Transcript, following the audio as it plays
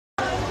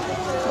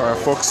Alright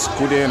folks,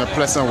 good day and a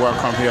pleasant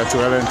welcome here to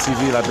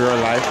LNTV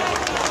Liberia Live.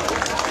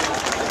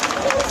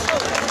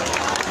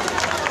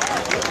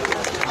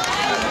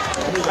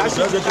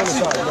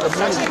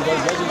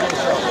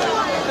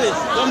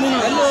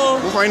 Hello.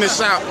 We're going to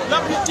shout.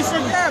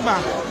 Different guy,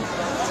 man.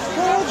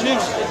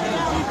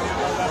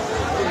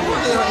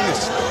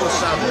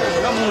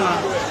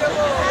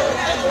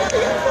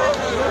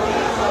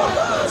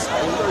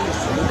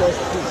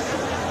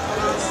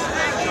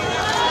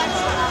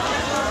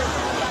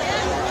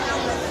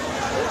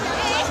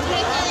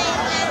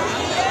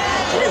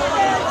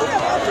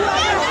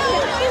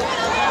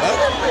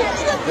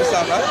 This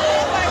up, right?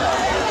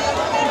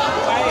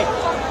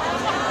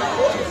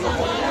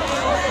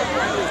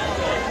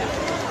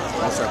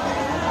 One second.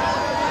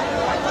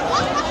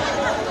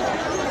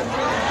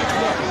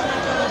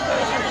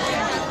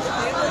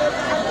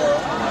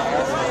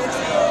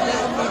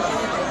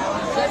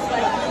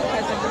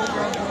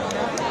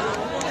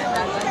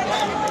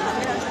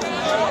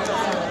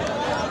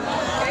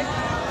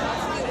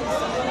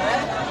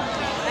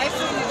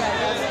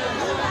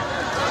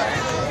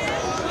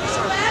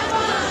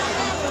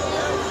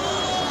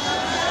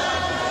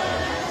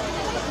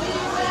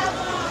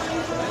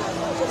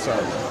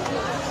 Sorry.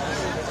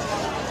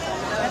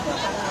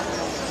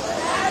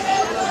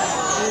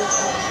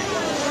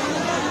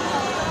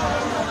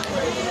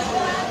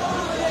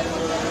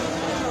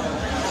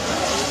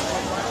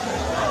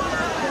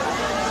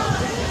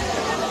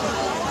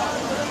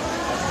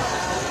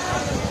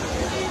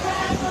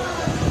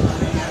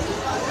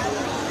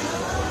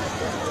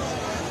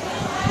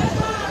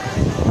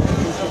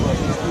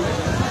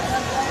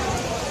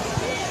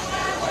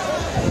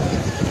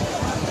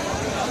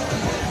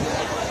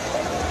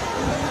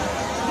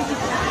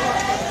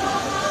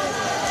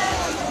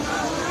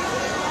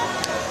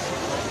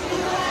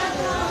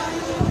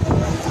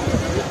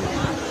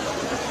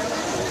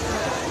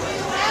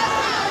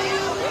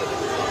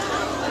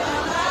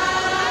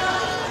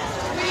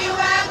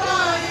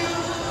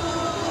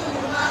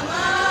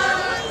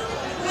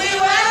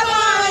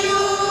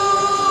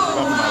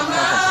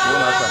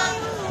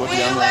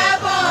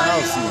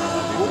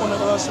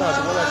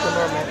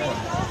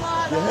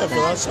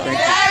 There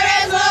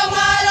is no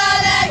mother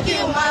like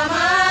you,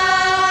 Mama.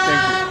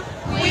 Thank you.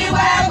 We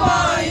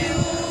welcome you,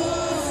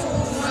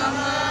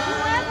 Mama.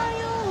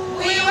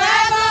 We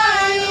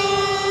welcome you,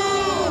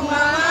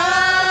 Mama.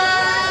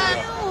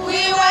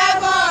 We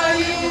welcome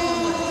you,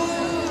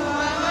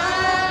 Mama.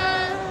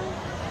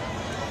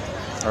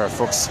 All right,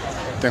 folks.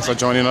 Thanks for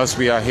joining us.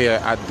 We are here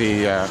at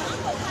the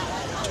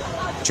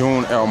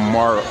John L.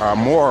 Moore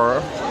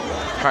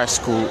High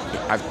School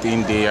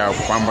in the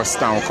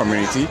Wambastown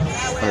community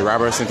on the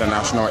Roberts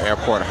International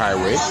Airport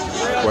Highway,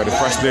 where the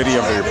First Lady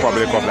of the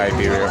Republic of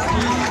Liberia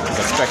is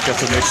expected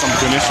to make some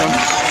donations.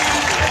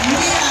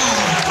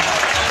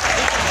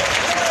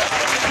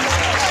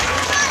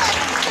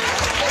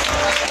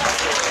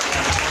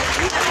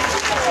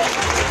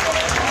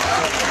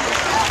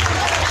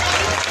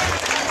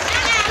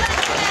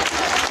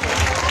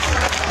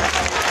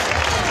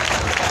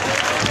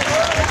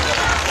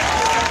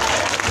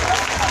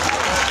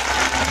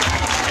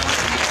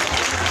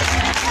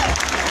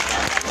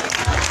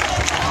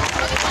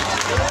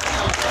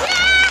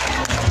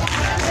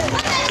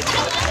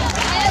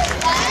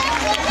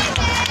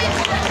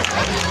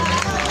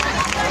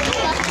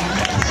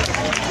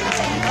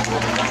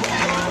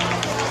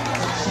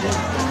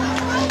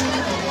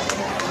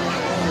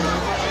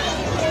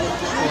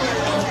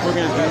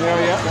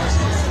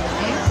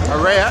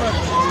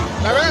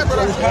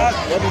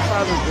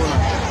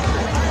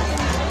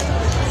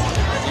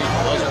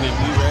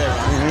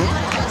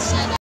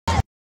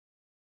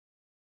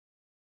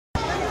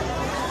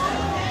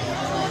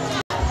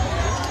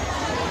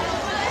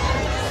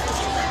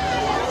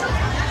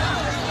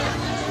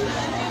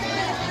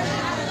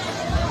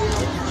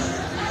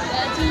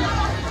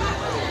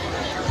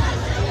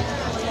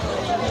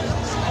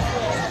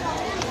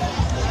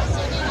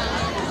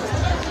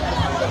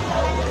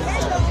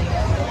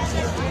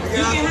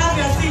 You can have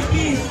your seat,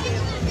 please.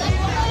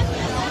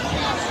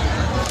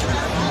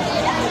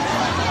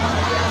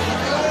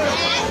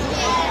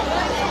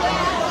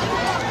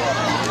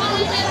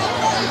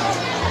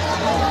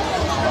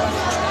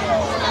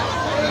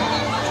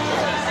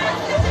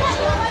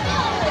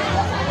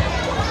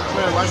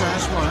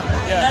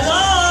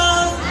 Hello?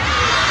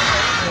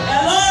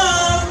 Hello?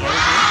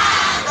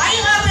 Are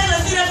you happy to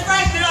see the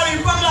First Lady of the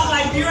Republic of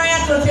Liberia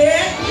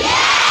today? Yeah!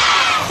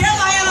 Give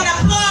her an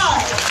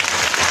applause.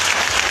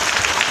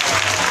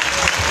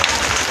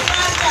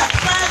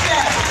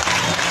 Perfect.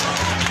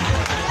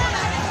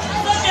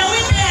 So can we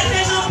pay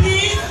attention,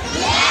 please?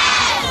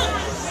 Yes!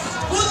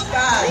 Good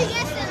God.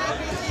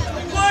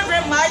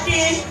 Program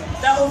marking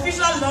the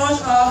official launch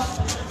of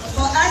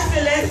Her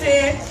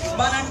Excellency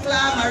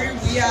Clar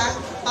Weah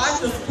Back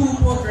to School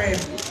program,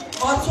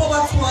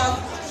 October 12,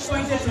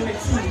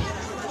 2022,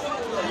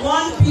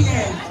 1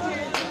 p.m.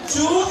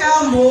 John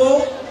L.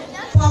 Moore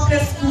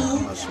Public School,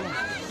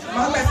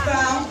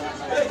 Northwestern,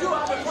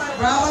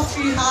 Broward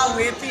Street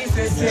Highway,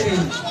 Pieces City,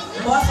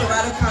 Boston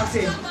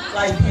County,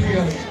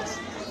 Liberia.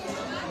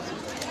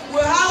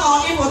 We'll have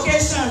our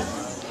invocation.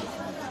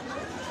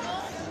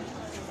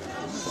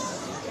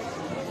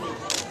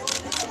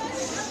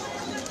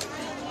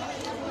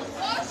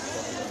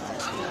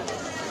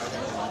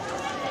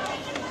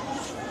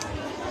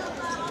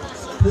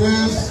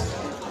 Please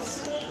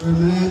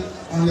remain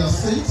on your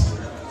seat.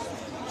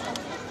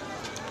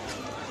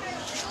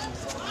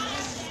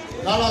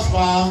 Let us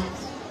bow.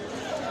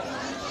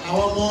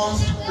 Our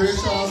most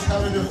gracious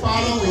Heavenly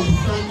Father, we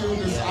thank you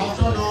this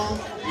afternoon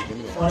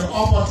for the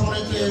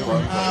opportunity we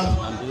have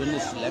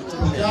to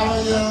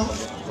gather here,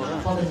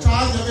 for the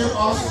time given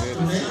us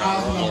to make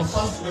out on our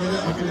first lady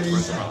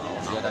affiliation.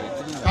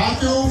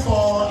 Thank you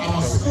for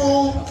our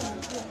school.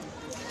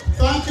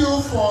 Thank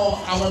you for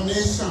our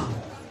nation.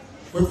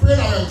 We pray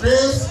that your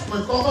grace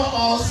will cover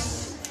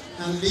us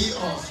and lead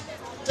us.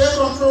 Take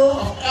control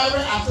of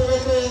every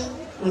activity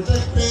to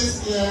take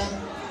place here.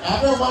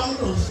 Everyone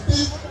to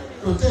speak,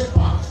 to take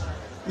part.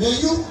 May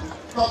you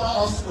cover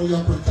us with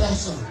your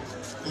protection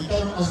and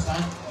carry us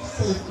back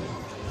safely.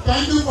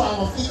 Thank you for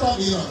our future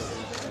leaders.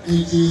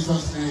 In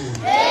Jesus' name.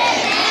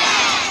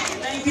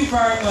 Amen. Thank you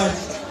very much.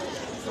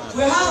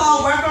 We have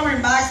our welcome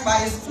remarks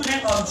by a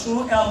student of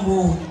True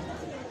Elmo.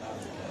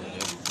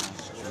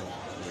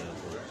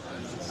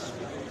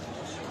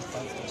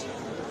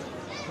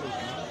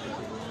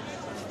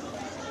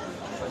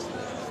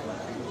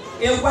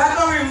 A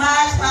welcome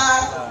remarks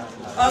by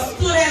a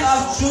student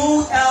of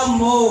True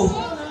Elmo.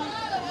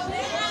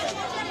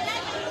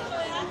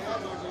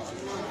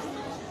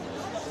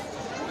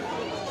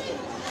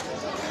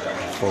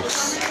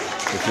 Folks,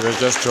 if you're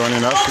just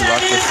joining us, we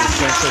like this.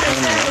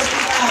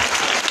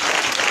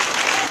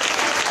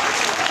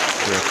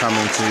 We're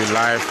coming to you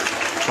live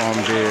from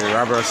the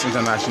Roberts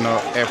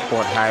International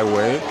Airport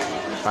Highway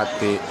at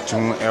the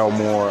June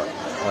Elmore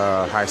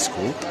High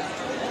School,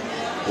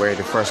 where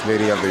the First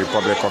Lady of the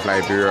Republic of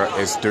Liberia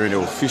is doing the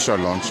official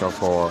launch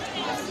of our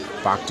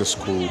Back to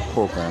School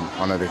program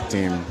under the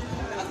theme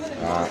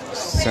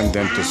Send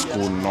Them to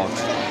School, Not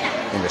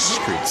in the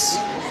Streets.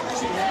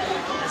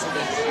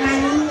 My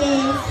name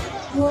is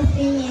Weah.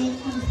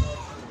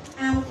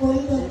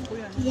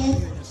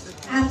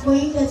 I'm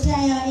going to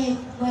tell you a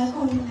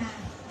welcome now.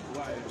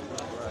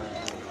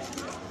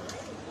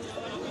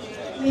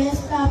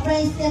 Mr.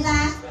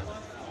 President,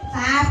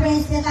 Vice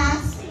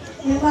President,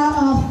 member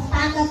of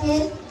faculty,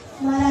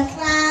 Mother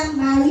Clar,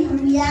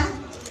 Weah,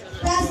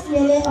 First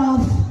Lady of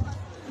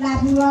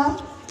Liberia,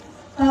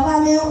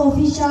 government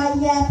official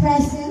here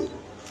present,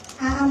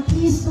 I am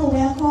pleased to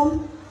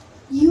welcome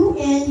you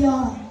and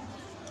your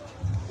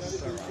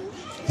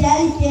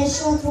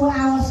dedication to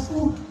our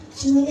school,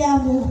 Junior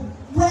Mo,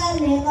 where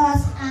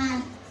learners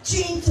are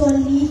trained to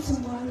lead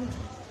tomorrow.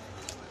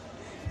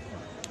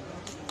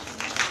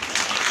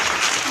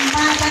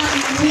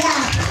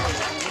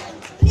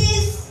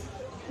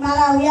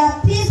 Madam Weah,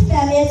 please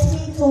permit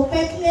me to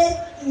quickly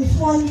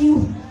inform you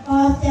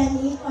of the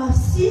need of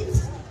seats,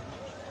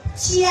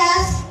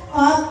 chairs,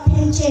 or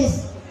benches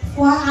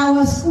for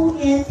our school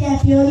and the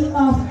building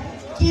of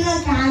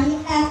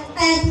kindergarten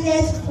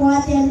outlets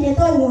for the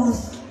little ones.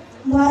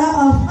 Mother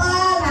of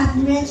all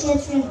Liberian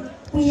children,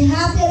 we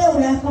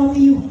happily welcome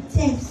you.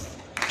 Thanks.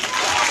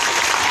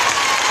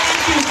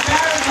 Thank you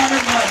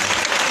very much.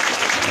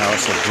 That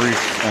was a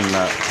brief and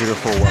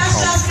beautiful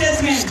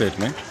welcome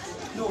statement.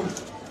 No.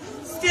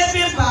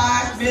 Statement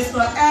by Mr.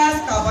 S.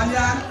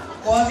 Cavalier,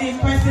 the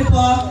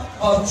principal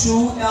of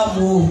True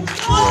Elmo. We will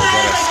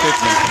get a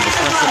statement from the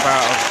principal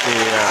of the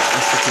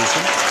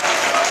institution.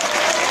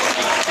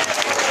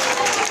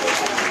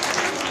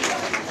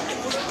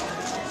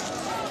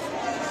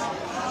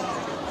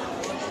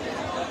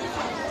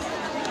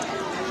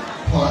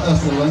 Her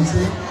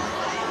Excellency,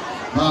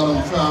 Madam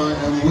Clar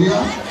and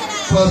Weah,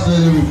 First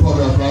Lady of the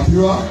Republic of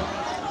Liberia,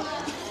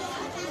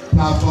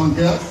 platform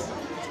guests,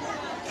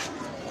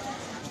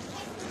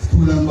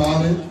 student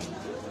body,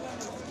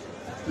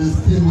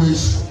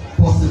 distinguished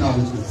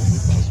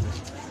personalities.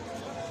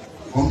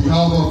 On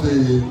behalf of the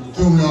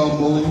Junior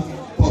Elmo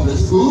Public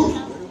School,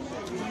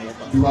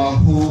 you are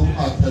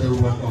wholeheartedly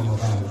welcome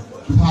about it.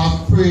 We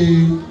have 3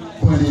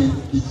 burning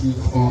issues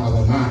on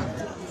our mind.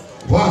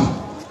 One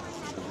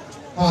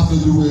has to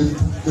do with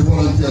the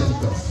volunteer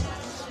teachers.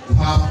 We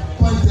have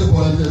 20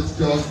 volunteer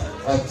teachers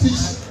that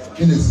teach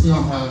in the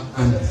senior high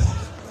honors.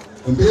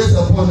 And based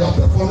upon their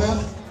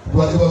performance, we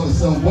were able to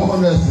send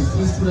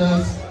 116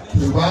 students to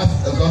the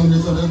vast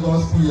examination in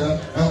the school year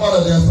and all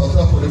of them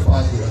successfully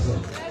passed the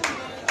exam.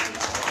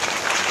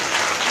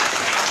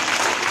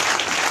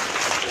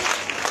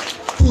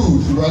 The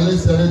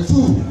evaluation 2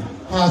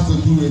 has to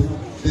do with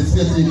the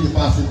safety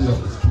capacity of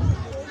the school.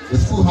 The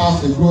school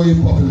has a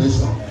growing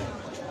population.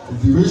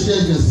 The ratio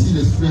you see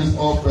the students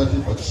all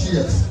fighting for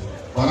cheers.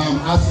 But I'm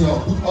asking your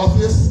good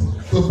office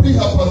to bring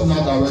up us in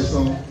that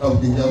direction that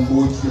we can get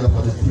more cheer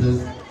for the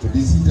students to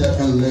be seated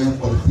and learn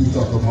for the future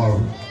of tomorrow.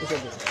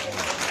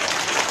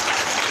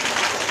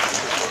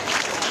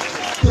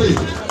 3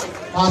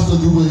 has to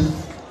do with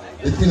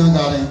the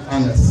kindergarten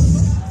annex.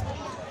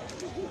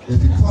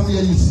 If you come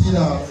here, you see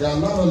that there are a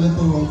lot of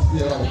little rooms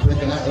here that are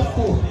breaking out the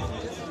food.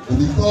 And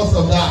because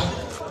of that,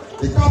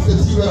 the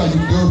cafeteria that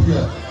you build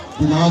here,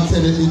 we now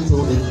turn it into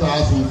a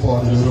classroom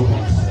for the little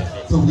ones.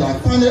 So we are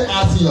kindly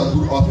asking your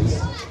good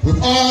office, with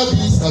all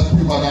these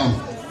people, madam,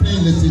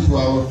 please listen to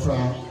our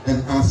prayer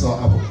and answer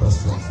our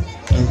questions.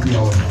 Thank you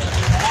all.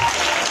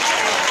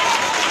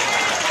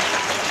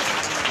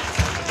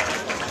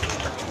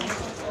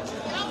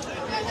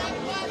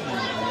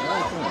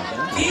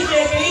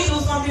 DJ, can you do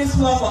something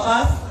small for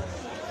us?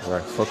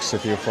 Right, folks,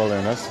 if you're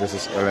following us, this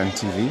is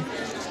LNTV.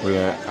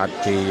 We're at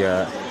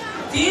the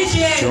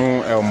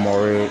June El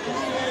More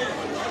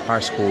High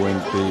School in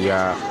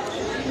the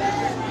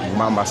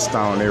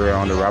Mambastown area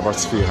on the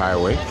Robertsfield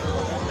Highway.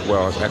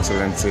 Well, His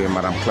Excellency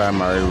Madam Clar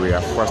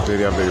Weah, First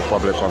Lady of the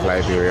Republic of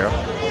Liberia,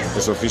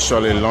 is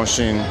officially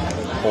launching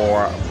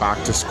our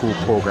back-to-school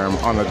program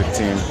under the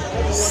theme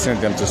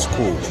 "Send them to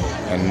school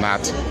and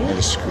not in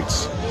the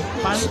streets."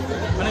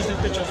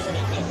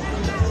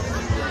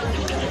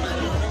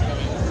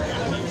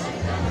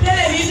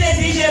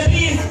 DJ,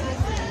 please.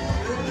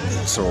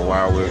 So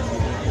while we,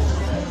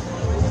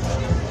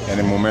 in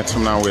a moment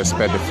from now, we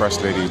expect the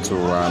First Lady to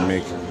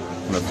make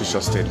an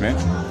official statement.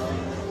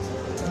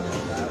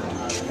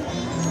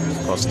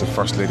 Of course, the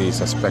First Lady is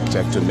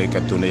expected to make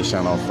a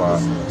donation of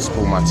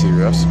school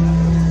materials,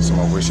 some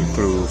of which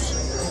includes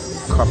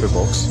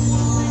copybooks,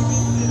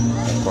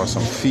 of course,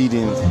 some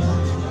feeding.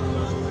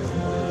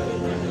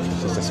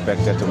 She's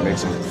expected to make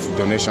some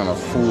donation of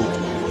food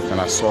and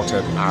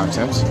assorted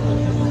items.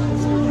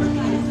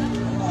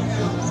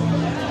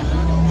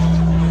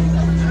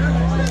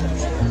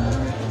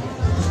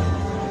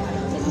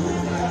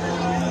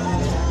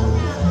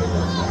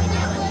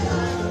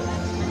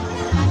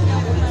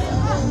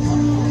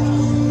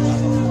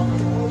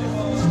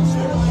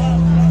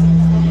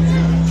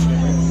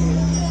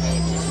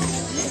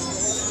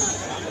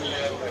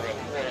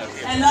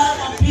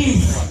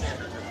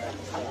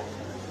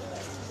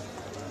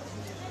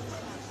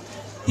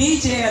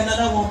 DJ,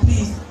 another one,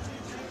 please.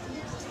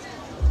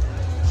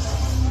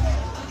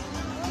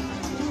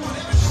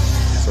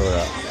 So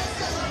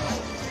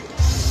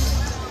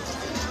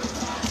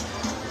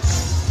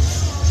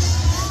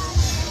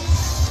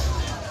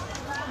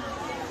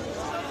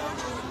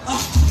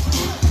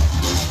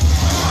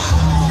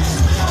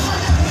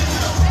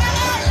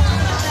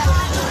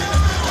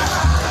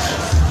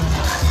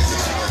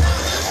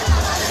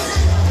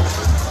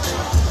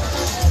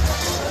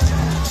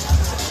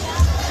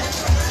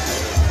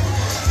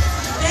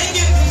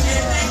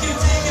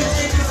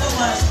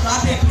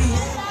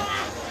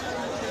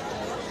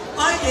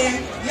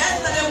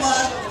Yesterday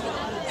was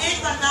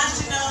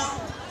International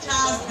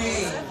Child's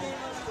Day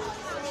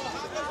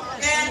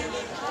and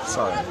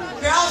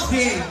Girls'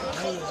 Day.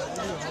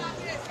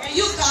 And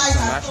you guys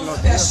are so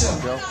special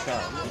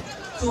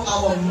to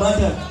our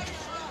mother,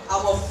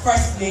 our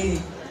First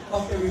Lady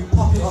of the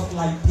Republic of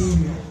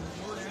Liberia.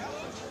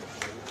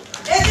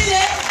 Isn't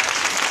it?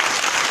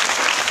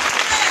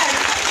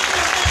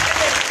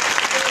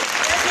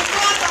 It's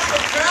because of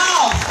the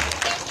girls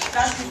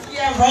that she's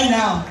here right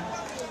now.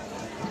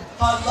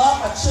 Her love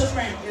for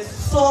children is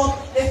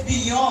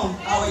beyond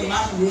our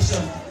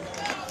imagination.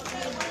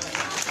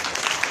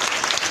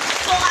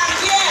 So I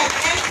beg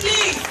and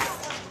please,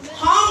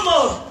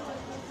 humble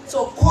to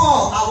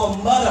call our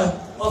mother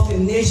of the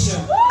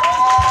nation, our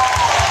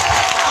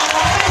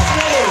First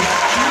Lady,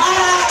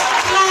 Madam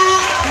Clar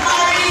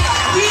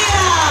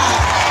Weah.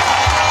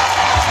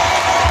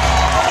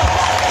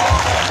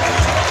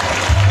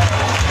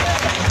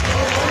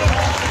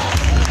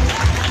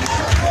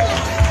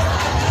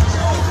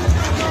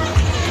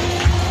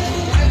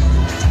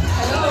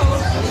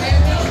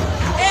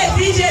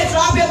 DJ,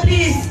 drop it,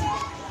 please.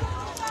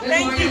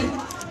 Thank you.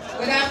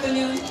 Good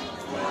afternoon.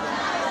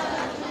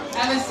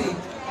 Have a seat.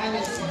 Have a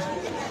seat.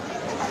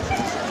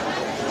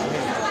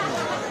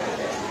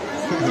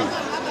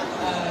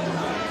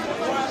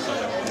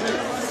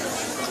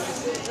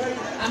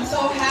 I'm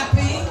so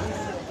happy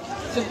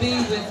to be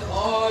with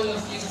all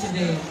of you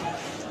today.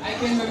 I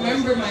can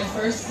remember my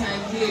first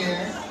time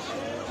here.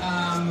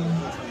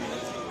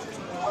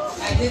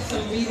 I did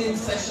some reading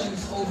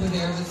sessions over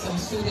there with some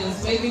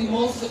students. Maybe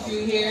most of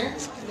you here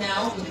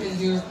now, because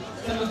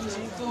some of you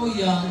are so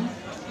young,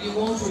 you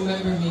won't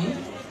remember me.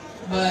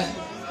 But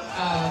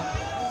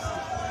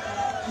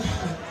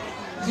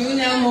June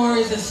El More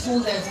is a school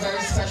that's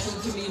very special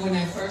to me when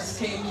I first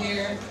came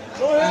here.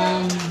 I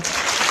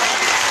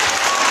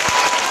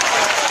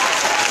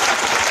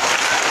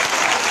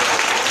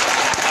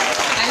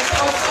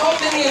saw so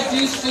many of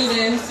you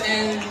students,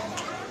 and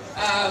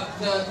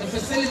the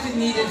facility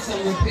needed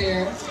some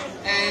repair,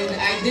 and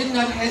I did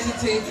not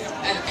hesitate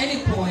at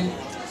any point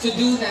to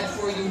do that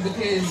for you,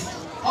 because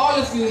all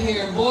of you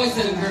here, boys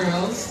and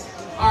girls,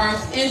 are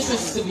of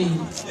interest to me.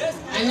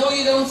 I know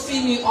you don't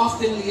see me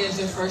oftenly as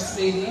your First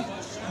Lady,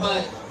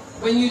 but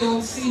when you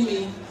don't see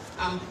me,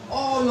 I'm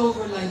all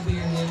over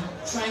Liberia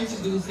trying to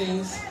do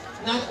things,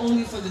 not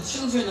only for the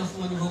children of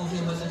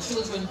Monrovia, but the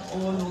children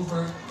all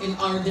over in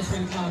our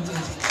different counties.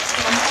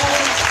 So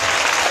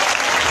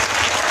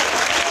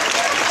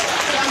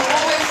I'm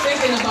always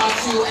thinking about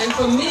you, and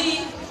for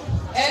me,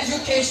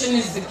 education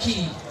is the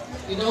key.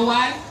 You know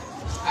why?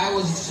 I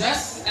was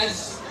just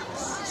as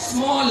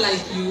small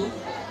like you.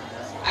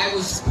 I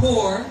was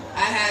poor.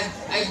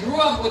 I grew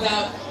up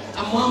without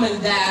a mom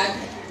and dad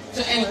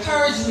to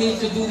encourage me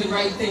to do the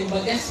right thing.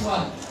 But guess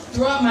what?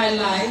 Throughout my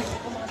life,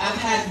 I've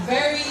had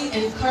very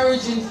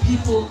encouraging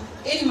people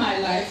in my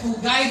life who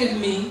guided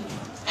me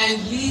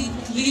and lead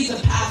the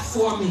path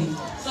for me.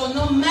 So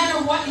no matter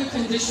what your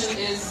condition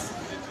is,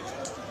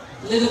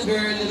 little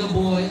girl, little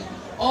boy,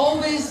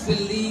 always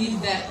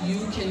believe that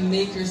you can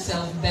make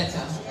yourself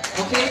better.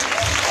 Okay?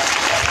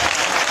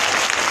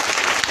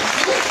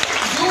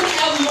 June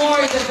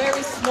Elmore is a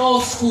very small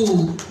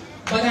school,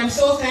 but I'm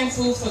so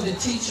thankful for the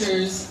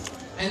teachers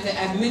and the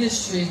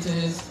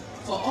administrators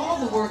for all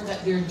the work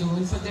that they're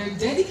doing, for their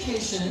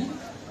dedication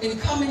in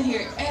coming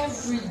here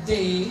every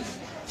day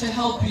to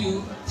help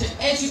you, to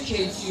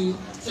educate you,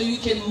 so you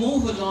can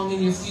move along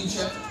in your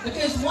future.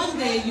 Because one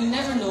day, you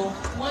never know,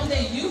 one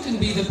day you can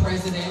be the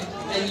president,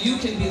 and you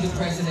can be the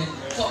president.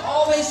 So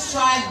always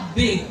strive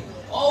big.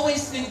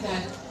 Always think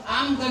that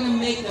I'm gonna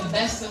make the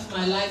best of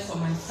my life for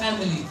my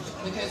family,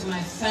 because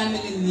my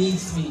family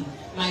needs me.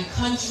 My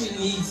country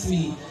needs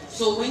me.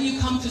 So when you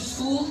come to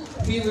school,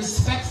 be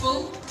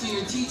respectful to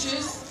your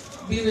teachers,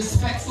 be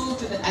respectful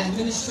to the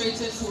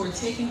administrators who are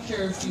taking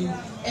care of you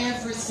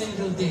every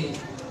single day.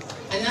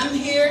 And I'm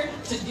here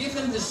to give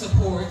them the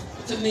support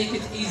to make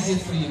it easier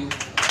for you.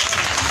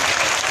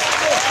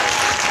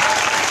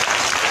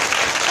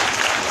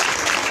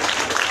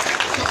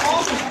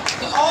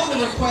 To all the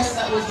requests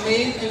that was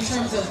made in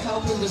terms of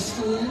helping the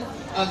school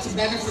to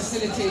better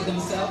facilitate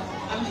themselves,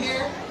 I'm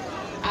here.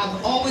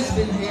 I've always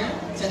been here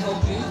to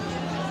help you.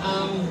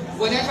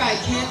 Whatever I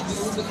can't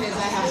do, because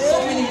I have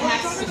so many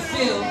hats to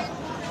fill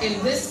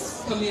in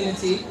this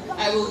community,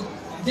 I will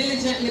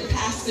diligently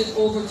pass it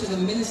over to the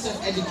Minister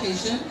of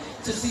Education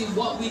to see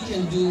what we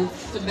can do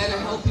to better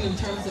help you in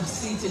terms of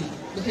seating,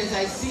 because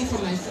I see for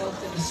myself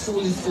that the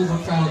school is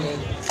overcrowded.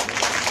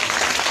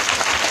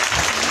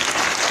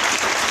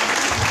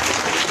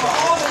 For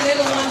all the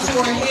little ones who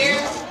are here,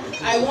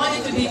 I want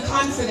you to be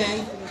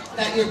confident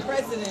that your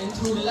president,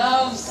 who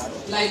loves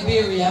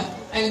Liberia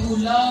and who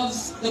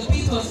loves the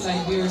people of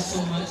Liberia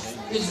so much,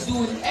 is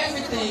doing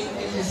everything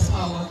in his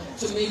power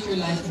to make your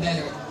life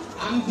better.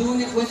 I'm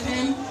doing it with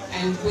him,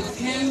 and with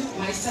him,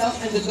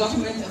 myself, and the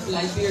government of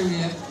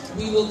Liberia,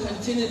 we will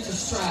continue to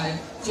strive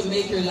to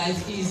make your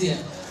life easier.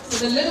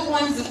 For the little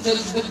ones, the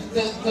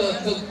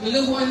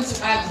little ones,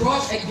 I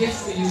brought a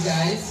gift for you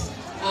guys.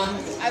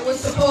 I was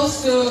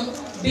supposed to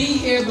be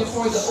here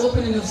before the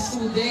opening of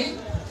school day,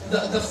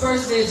 the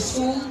first day of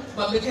school,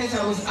 but because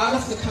I was out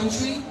of the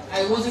country,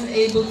 I wasn't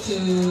able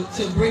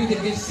to bring the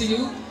gifts to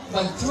you.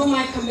 But through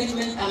my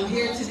commitment, I'm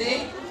here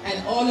today,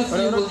 and all of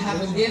you will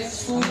have a gift,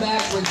 school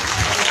bag with...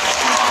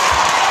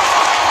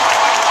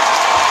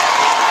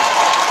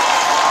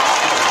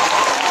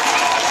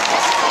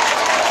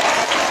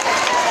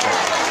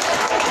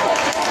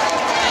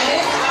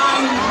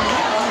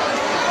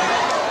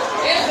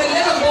 If the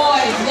little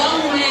boys,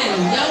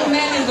 young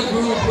men in the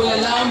group will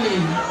allow me,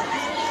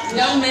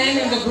 young men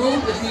in the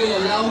group, if you'll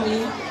allow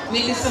me,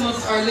 maybe some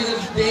of our little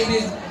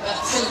baby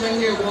children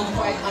here won't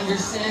quite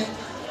understand,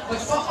 but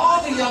for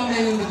all the young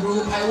men in the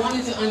group, I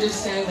wanted to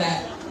understand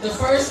that the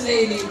First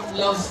Lady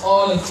loves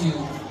all of you.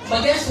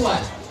 But guess what?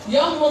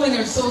 Young women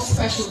are so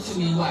special to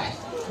me. Why?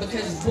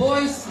 Because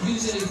boys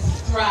usually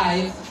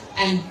thrive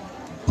and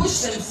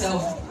push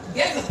themselves,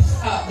 get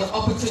the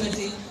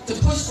opportunity to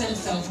push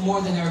themselves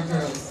more than our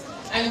girls.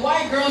 And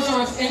why girls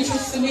are of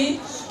interest to me?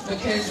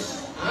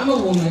 Because I'm a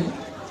woman.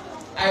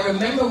 I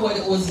remember what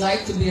it was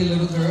like to be a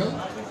little girl.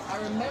 I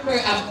remember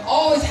I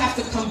always have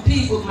to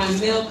compete with my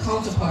male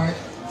counterpart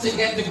to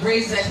get the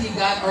grades that he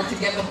got or to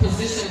get the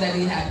position that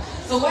he had.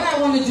 So what I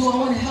want to do, I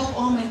want to help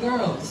all my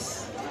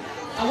girls.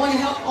 I want to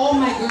help all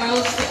my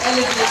girls to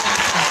elevate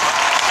themselves.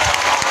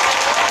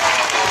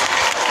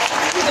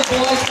 The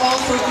boys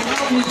also can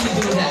help me to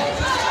do that.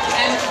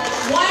 And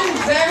one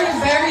very,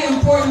 very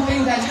important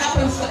thing that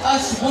happens to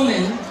us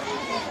women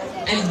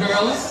and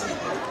girls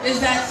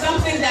is that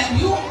something that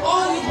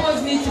all you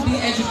boys need to be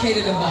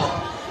educated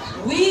about.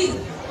 We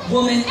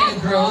women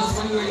and girls,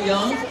 when we're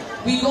young,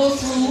 we go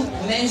through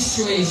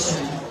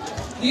menstruation.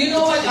 Do you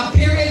know what a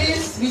period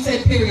is? We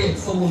say period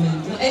for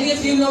women. Any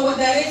of you know what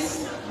that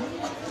is?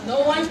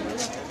 No one?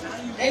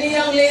 Any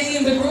young lady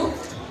in the group?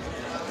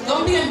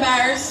 Don't be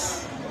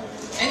embarrassed.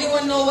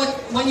 Anyone know what,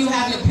 when you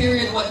have your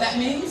period, what that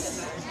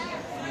means?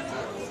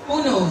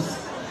 Who knows?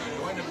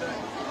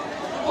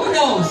 Who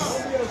knows?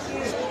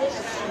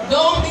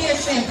 Don't be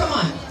ashamed. Come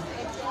on.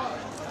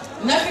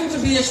 Nothing to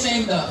be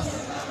ashamed of.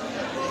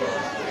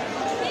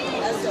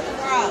 That's the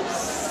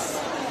props.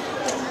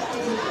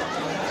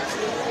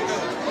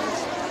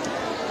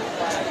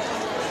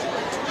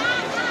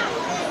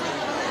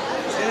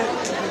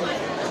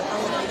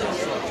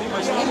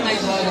 My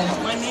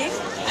daughter. Money?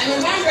 And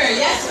remember,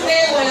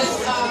 yesterday was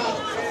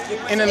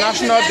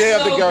International Day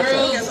of the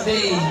Girls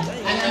Day,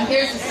 and I'm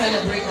here to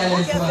celebrate that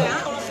as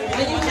well.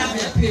 When you have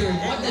your period,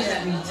 what does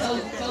that mean? Tell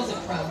the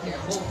crowd here.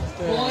 Both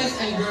boys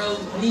and girls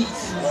need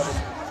to know.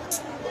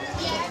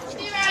 Yes,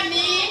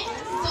 pyramid.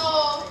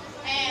 So,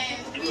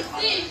 we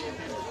see.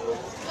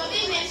 So,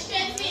 we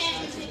menstruating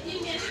and we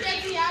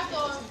menstruate, we have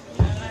to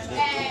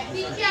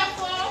be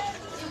careful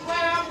in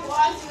where we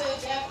want to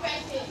get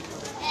pregnant.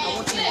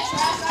 And we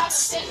have to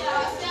take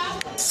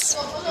ourselves to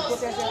go to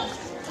school.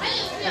 When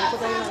you see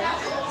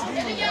ourselves,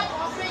 if you get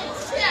boyfriend, you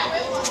stay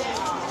away from them.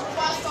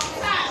 But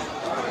sometimes,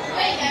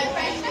 when you get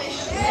pregnant,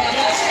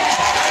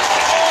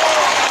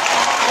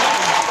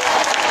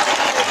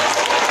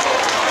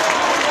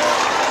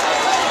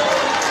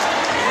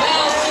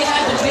 well, she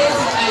has the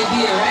basic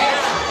idea, right?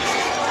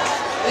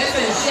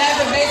 Listen, she has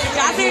the basic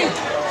idea.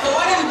 So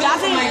what I'm doing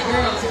for my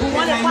girls,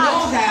 because I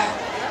know that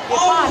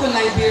all over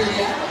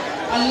Liberia,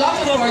 a lot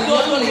of our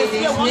young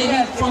ladies,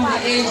 maybe from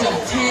the age of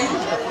 10,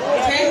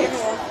 okay?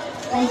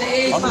 From the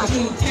age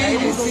between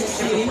 10 and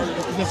 16,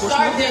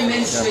 start their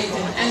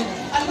menstruating. And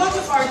a lot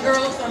of our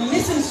girls are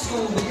missing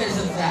school because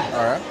of that.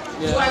 All right.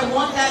 Do I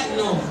want that?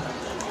 No.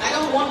 I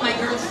don't want my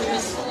girls to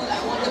miss school.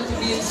 I want them to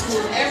be in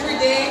school every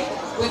day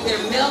with their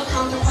male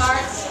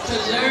counterparts to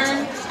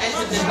learn and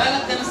to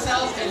develop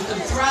themselves and to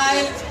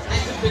thrive and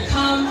to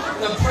become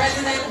the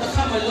president,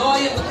 become a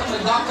lawyer, become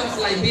a doctor of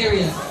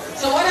Liberia.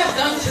 So what I've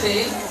done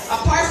today,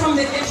 apart from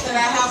the gifts that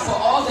I have for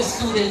all the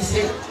students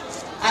here,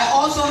 I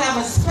also have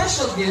a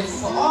special gift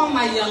for all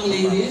my young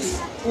ladies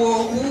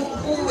who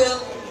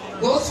will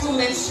go through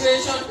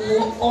menstruation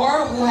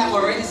or who have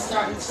already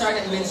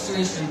started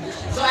menstruation.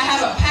 So I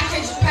have a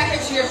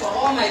package here for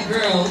all my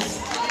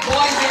girls,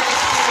 boys and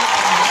girls.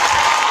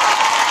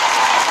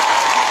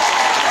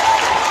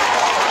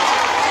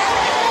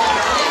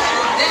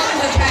 This is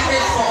a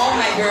package for all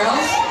my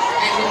girls,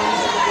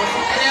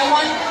 and I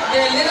want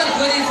there are little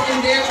goodies in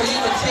there for you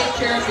to take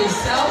care of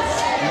yourself.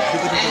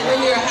 And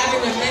when you're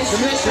having a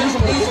menstruation,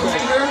 please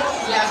remember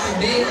you have to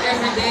bathe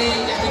every day,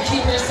 you have to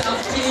keep yourself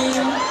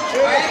clean,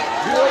 right?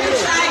 Don't be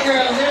shy,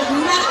 girls. There's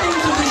nothing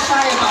to be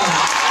shy about.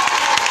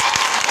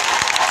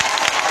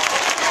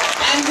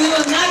 And we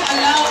will not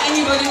allow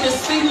anybody to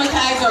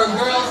stigmatize our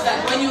girls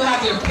that when you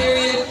have your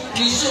period,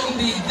 you shouldn't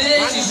be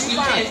this, you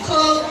can't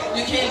cook,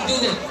 you can't do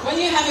this. When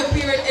you have a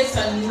period, it's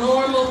a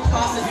normal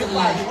process in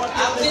life.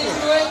 I've been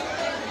through it,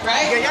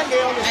 right? And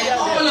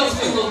all of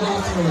you will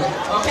go through it,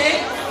 okay?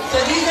 So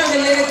these are the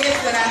little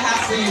gifts that I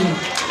have for you.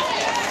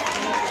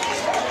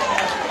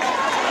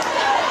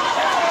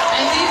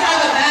 And these are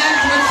the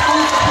bags with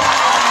school supplies.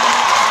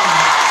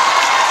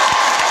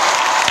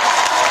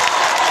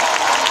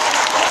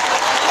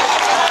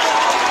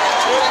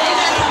 These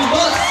are some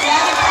books. You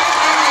have to print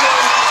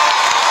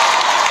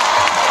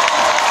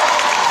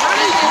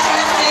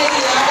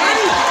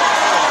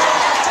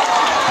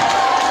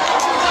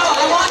So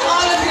I want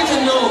all of you to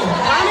know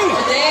that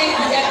today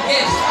you get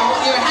gifts.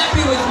 You're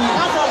happy with me.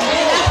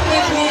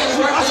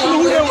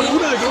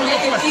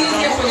 Make it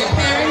easier for your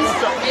parents,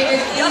 make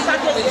it easier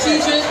for the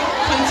teachers.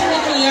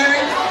 Continue to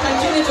learn,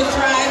 continue to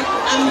thrive.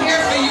 I'm here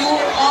for you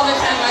all the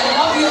time. I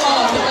love you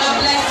all. So God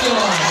bless you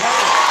all.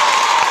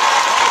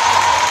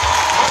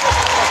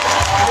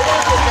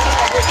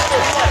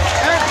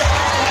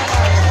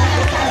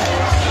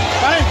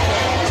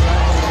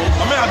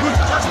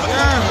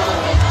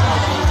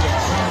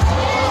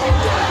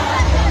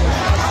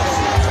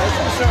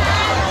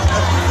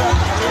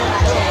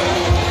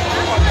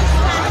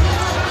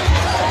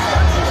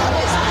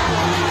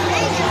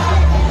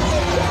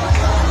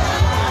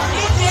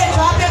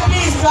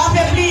 Drop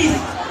it, please.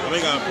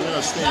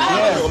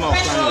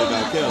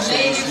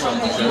 Lady from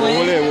the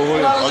UN.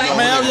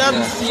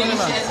 She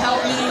has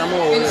helped me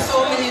in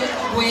so many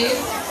ways,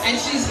 and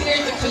she's here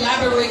to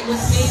collaborate with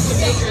me to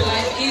make your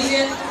life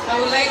easier. I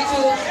would like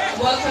to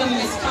welcome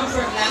Ms.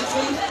 Comfort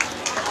Lampley.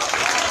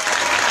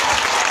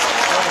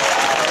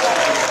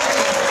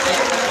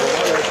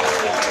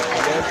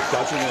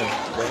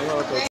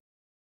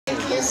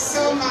 Thank you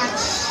so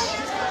much.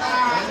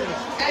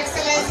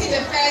 Excellency,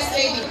 the First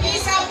Lady.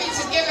 Please help me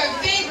to give a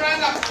big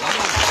round of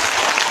applause.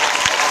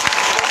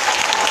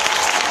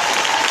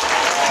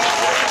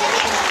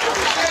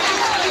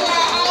 You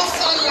are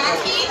also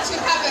lucky to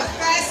have a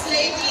First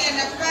Lady and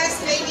a First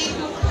Lady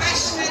who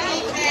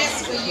passionately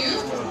cares for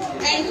you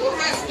and who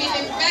has been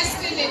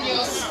invested in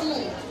your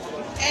school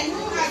and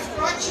who has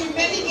brought you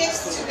many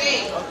gifts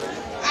today.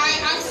 I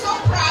am so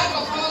proud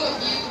of all of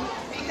you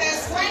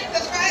because when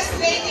the First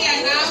Lady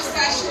announced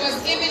that she was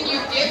giving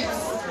you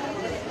gifts,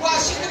 well,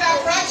 she could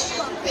have brought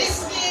you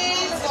biscuits,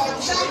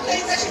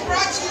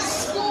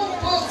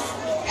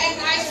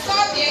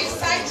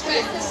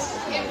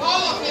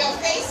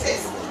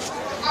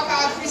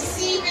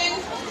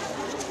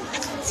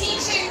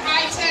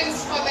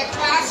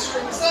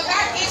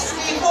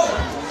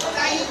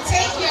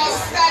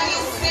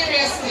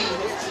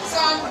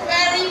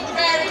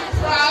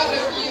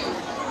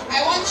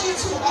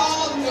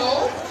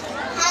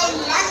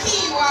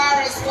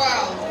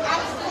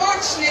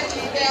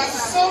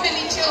 so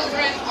many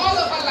children all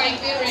over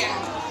Liberia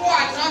who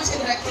are not in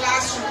the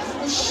classroom,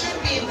 who should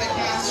be in the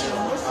classroom.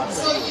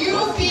 So you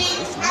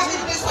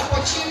having this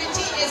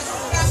opportunity is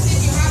something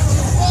you have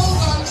to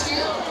hold on to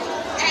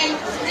and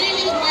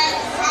really work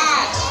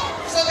hard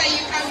so that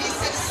you can be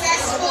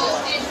successful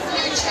in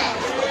future.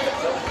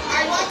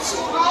 I want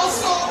to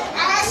also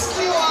ask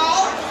you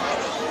all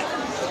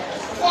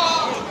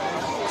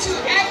to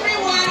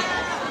everyone,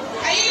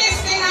 are you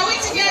listening? Are we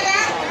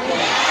together?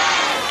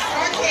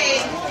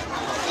 Okay.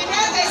 You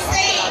know the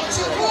saying,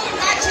 to whom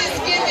much is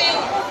given,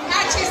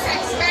 much is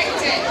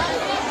expected.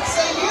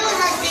 So you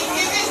have been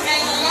given a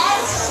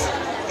lot,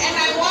 and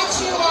I want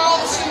you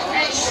all to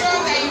ensure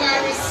that you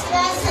are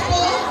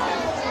responsible.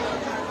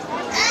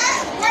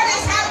 What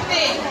is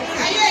happening?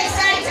 Are you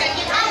excited?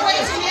 You can't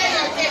wait to hear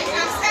your gift.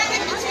 I'm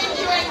standing between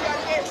you and your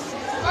gift.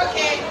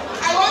 Okay.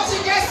 I want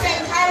to just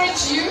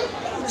encourage you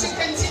to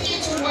continue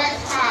to work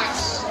hard.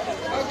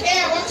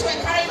 Okay, I want to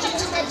encourage you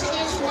to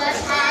continue to work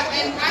hard.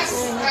 And as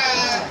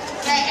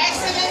Her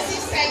Excellency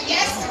said,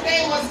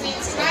 yesterday was the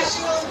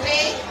International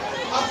Day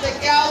of the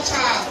Girl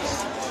Child.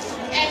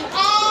 And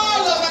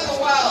all over the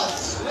world,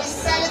 we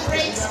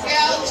celebrate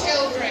girl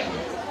children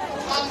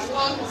on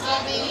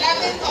the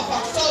 11th of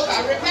October.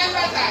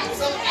 Remember that.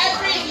 So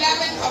every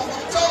 11th of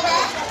October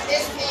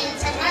is the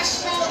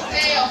International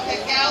Day of the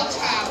Girl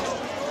Child.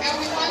 And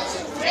we want to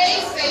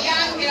raise the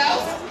young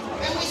girls.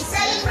 And we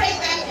celebrate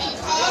them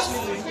because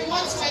we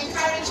want to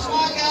encourage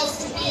more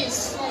girls to be in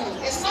school.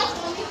 It's not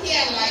only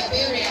here in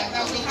Liberia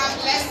that we have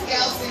less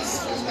girls in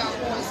school than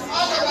boys,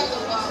 all over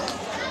the world.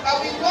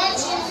 But we want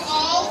you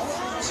all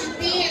to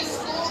be in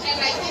school,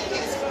 and I think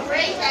it's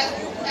great that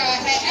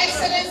Her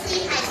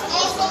Excellency has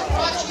also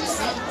brought you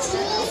some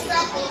tools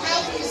that will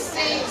help you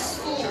stay in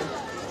school.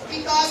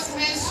 Because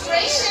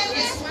menstruation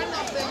is one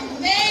of the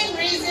main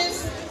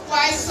reasons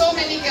why so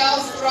many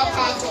girls drop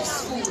out of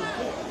school.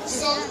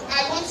 So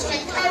I want to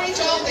encourage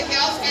all the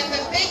girls, and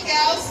the big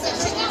girls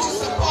continue to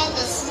support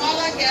the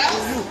smaller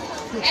girls,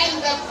 and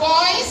the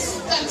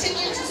boys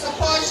continue to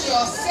support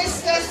your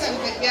sisters and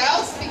the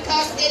girls,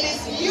 because it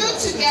is you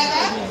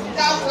together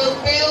that will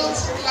build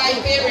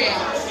Liberia.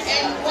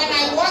 And when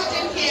I walked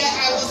in here,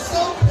 I was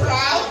so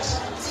proud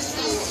to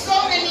see so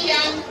many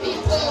young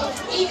people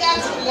eager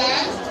to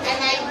learn, and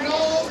I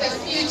know the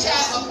future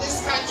of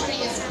this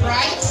country is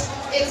bright.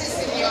 It is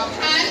in your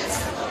hands,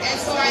 and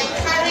so I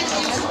encourage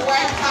you to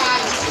work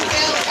hard to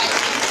build that.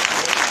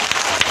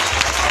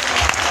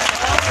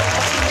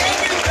 Thank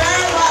you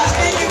very much.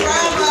 Thank you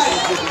very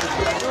much.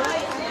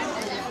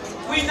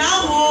 We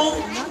now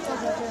move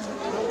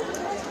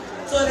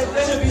to the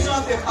distribution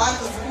of the back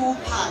to school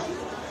pack.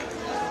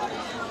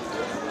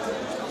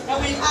 And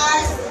we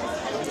ask.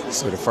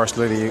 So the First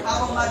Lady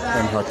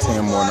and her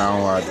team will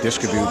now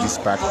distribute these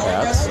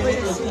backpacks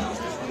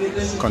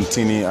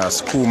containing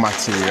school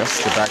materials.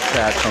 The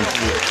backpack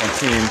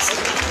contains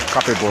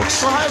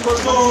copybooks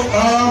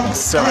and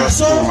several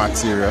school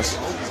materials.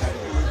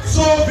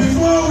 So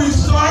before we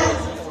start,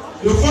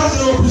 the first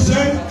will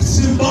present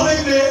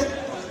symbolically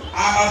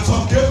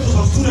some gifts to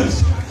some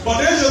students. But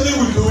there's the thing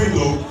we're doing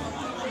though.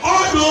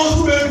 All those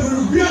who are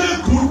really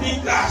good in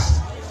class,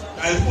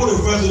 and before the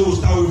first will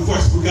start with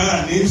first, we got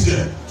our names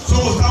here. So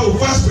we'll start with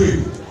first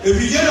grade. If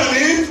you get your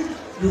name,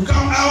 you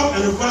come out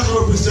and the first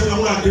will present and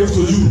what I give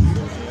to you.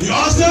 You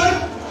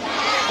understand?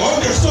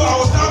 Okay, so I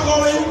will start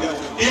calling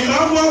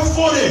Emmanuel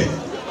Fode.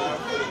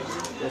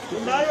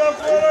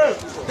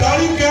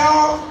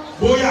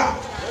 Weah.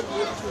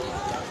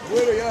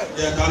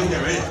 Yeah,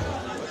 right?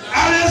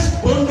 Alice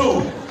Bondo.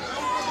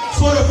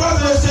 So the first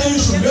day say you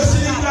should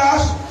listen in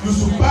class, you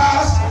should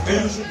pass, and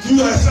you should do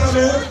your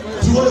assignment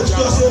to what the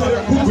teacher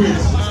said good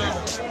grades.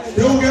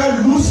 They will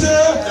get Lucy.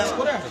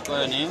 Call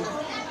your name.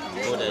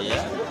 Go there,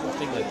 yeah?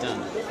 Take the time.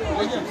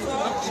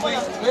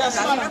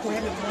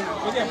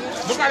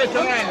 Look at the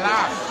camera and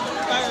laugh.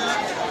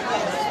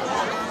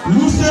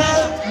 Lucy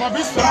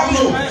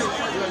Pablo.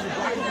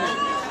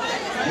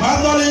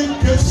 Madeline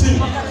Gibson.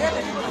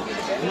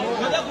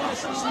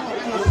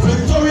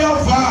 Victoria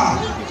Var.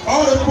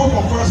 All the people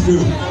from first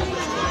grade.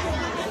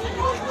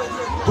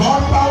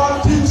 God Power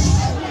Teach.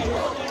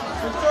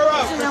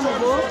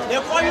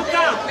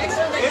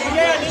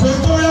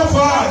 Victoria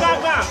Var.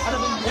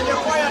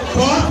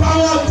 God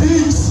Power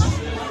Teach.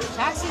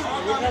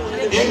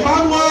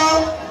 Emmanuel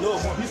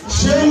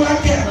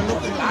Shewake.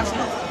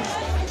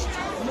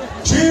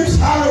 James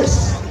Harris.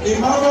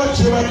 Emmanuel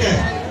Shewake.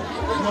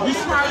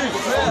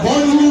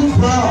 Monroe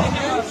Brown.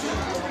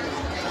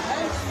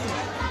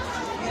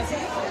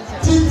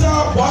 Tita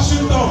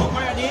Washington.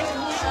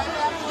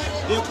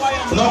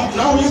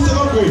 Now we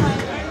second grade.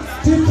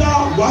 Tita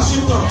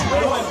Washington.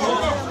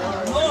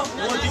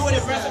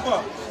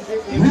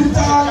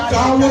 Rita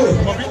Gawe.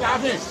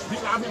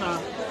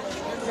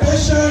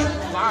 Patient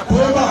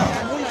Boba.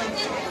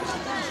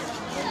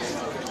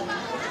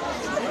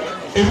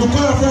 If you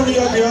call a friend of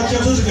your girl,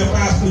 so she can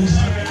pass, please.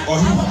 Or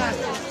he.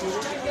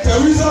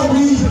 Teresa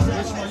Wee.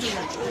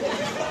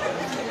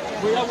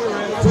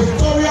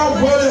 Victoria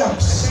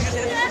Williams.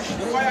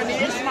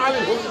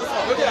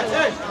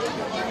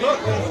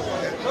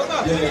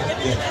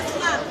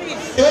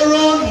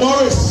 Aaron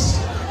Morris.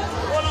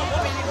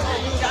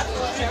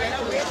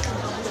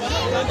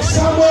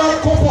 Samuel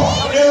Cooper.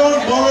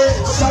 Aaron Morris.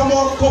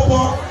 Samuel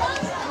Cooper.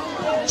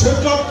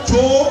 Jacob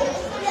Joe.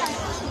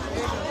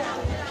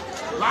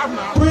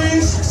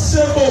 Prince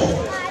Sebo.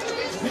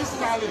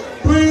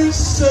 Prince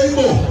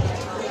Sebo.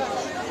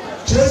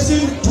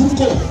 Jason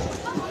Duko.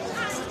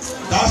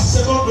 That's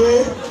second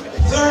grade.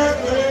 Third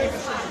grade.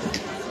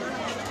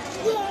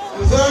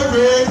 Third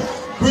grade.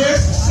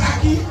 Grace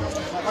Saki.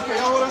 Okay,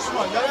 y'all hold on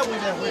small. Y'all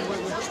wait.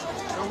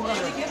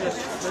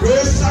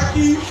 Grace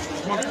Saki.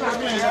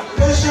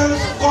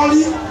 Patience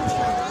Collie.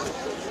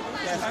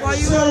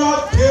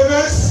 Sarah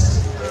Davis.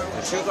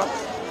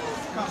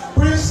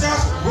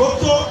 Princess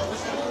Roto.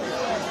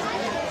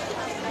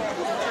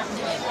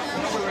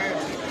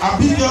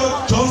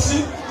 Abigail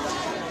Johnson.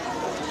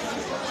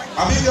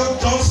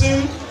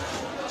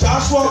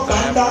 Joshua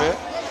Banda.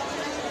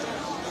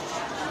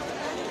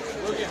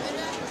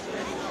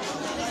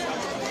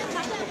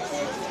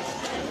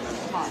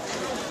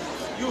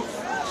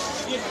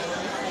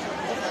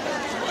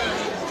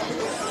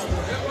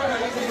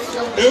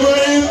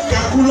 Evelyn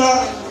Kakula.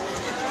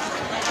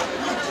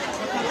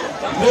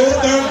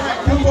 Nathan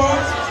Cooper.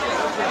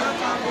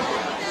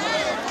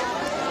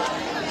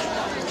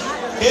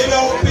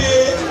 MLP.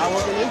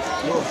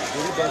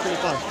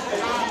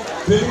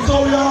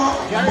 Victoria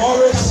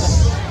Morris.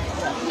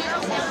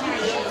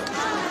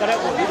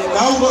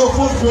 Now we go to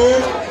fourth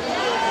grade.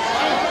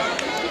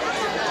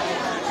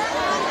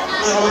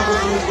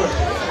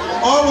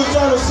 All we're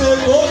trying to say,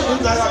 those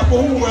things that are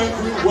people who went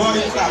well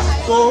in class.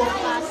 So,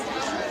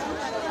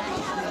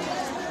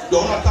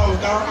 don't have time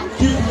with that.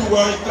 Keep doing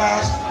well in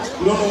class.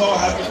 You don't know what will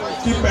happen.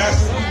 Keep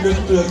passing, keep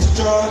listening to the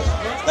teachers.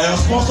 And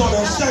sponsor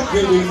them second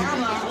grade.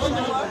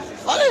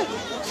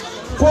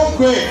 Fourth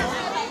grade.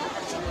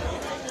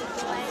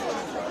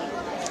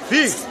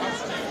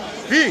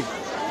 V.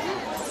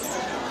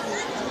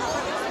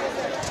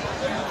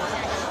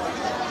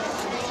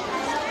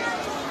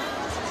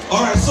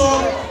 All right, so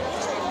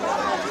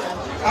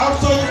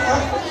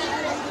after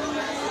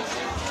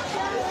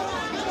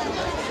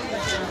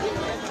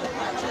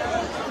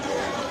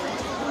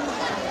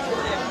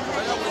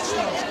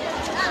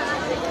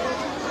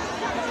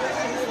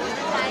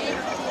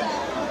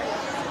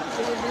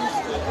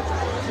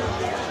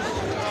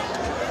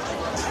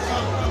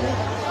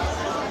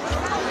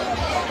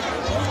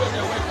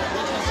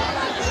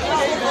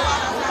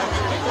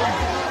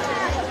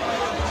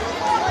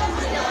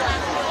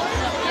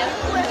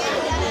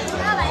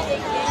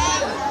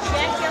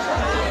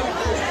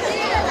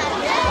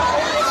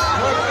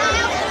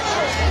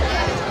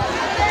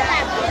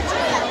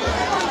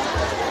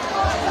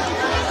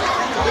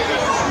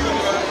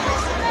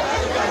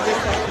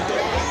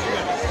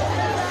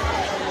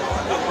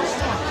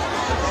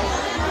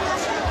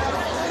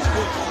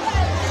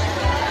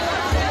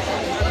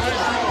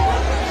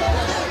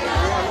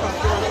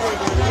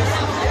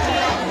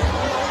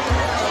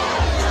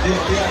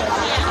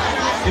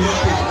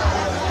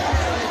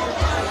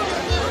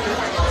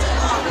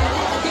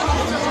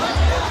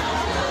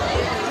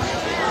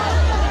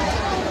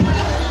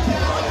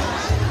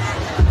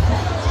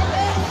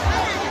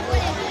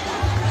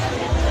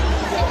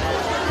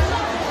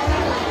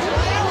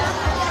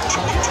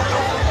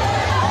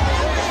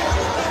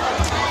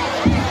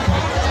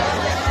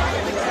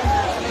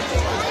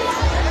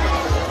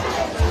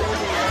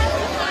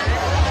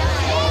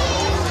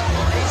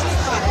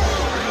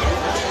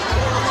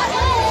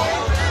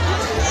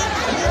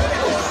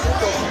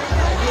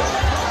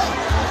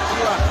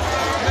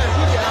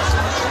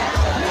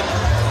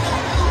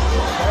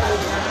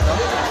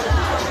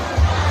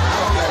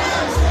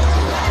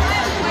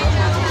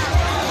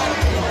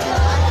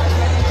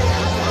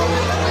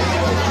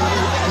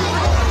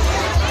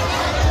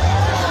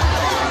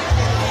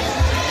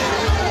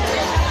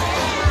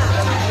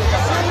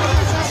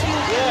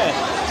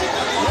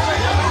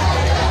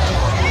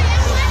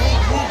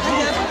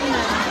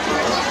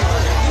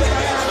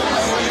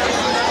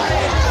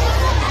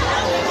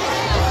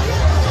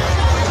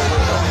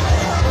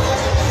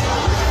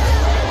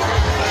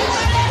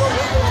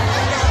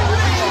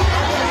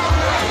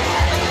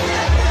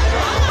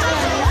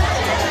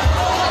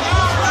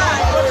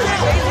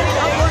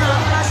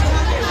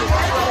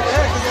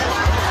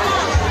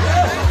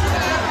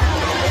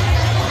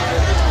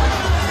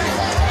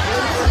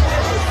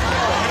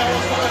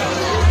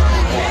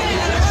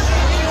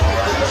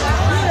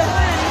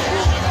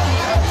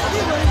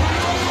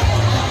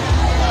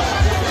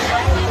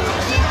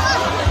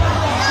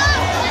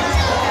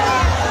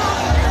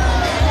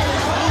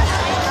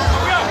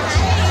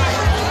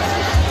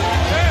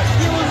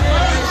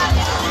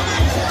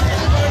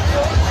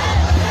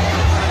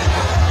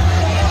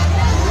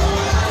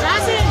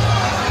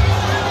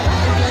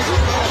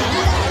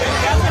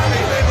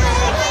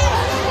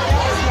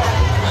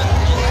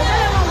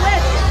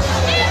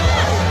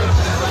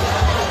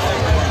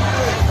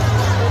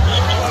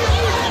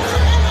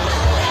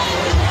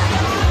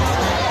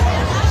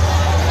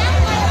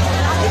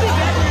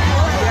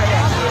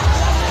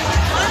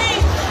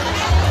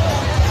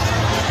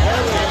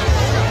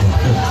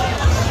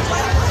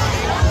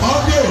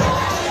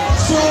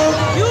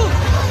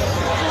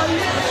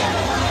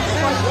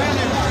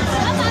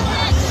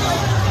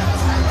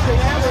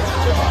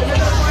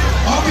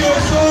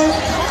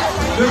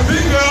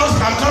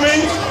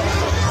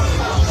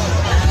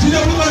DJ,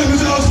 put on the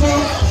music as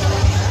well.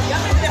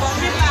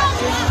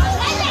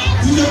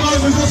 DJ, put on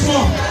the music as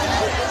well.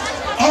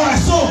 Alright,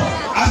 so,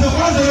 as the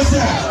president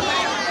said,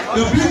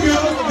 the big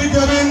men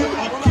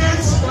of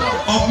kids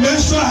of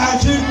menstrual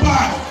hygiene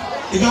part,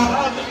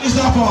 it's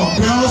not for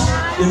girls,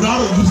 they know how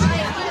to use it.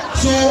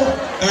 So,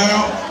 I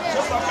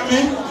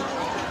mean,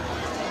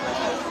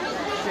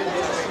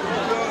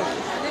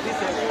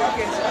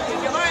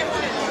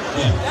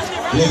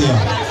 yeah.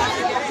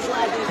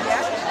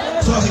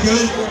 So,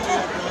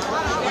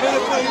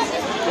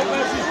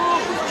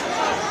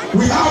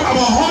 we have about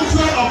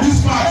 100 of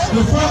these parts.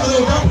 The first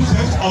level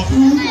represents a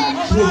few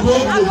will go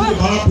to the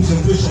ballot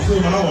presentation. So,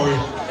 don't worry.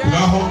 We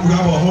have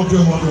 100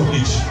 of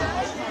each.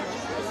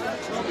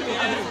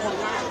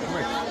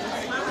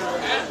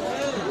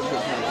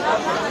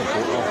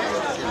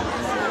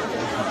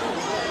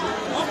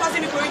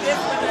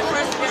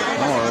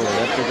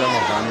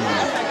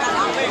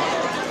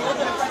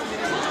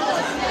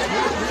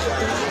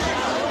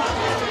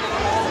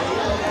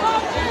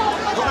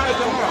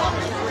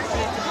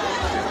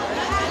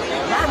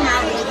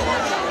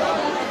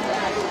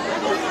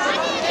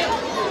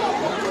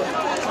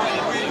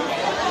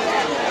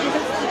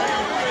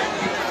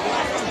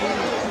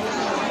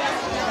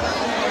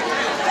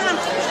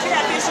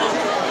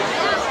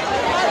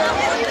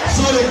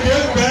 So the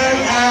great bag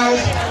has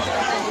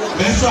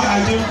menstrual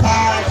hygiene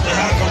pads, they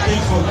have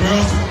something for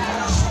girls.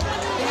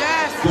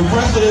 The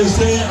president is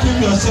saying, keep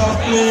yourself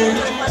clean,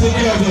 take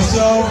care of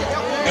yourself,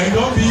 and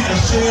don't be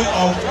ashamed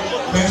of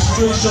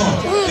menstruation.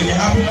 It can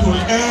happen to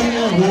any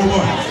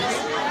woman.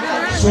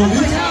 So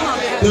this,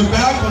 the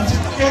bag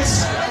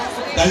contains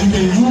that you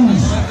can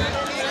use.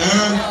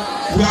 And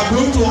we are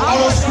going to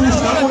other schools,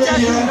 not only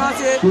here,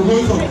 we're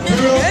going to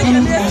various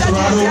schools in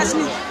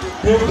Toronto.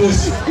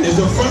 This is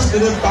the first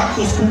day back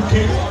to school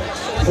kit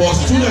for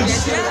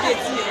students,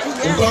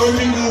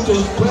 encouraging them to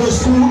go to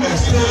school and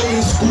stay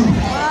in school.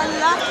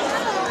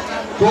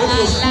 Go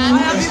to school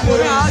and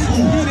stay in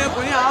school.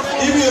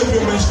 Even if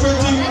you're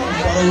menstruating, you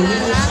can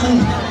remain in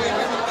school.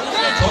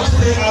 Don't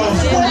stay out of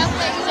school.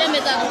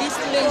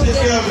 Take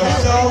care of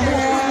yourself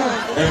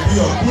and be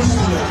a good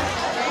student.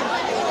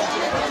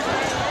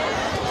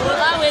 Will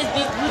always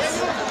be good.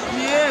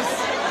 Yes.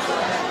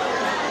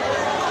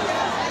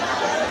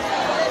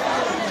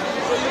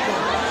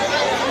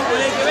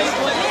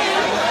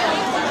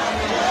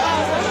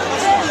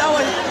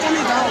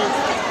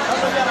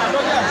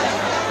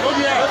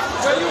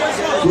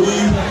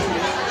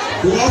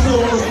 We also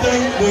want to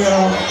thank the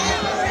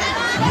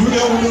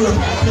Union Women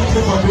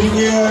Representative for being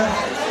here.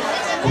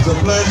 It's a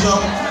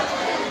pleasure.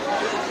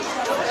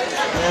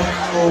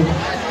 And,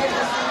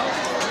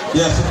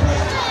 yes.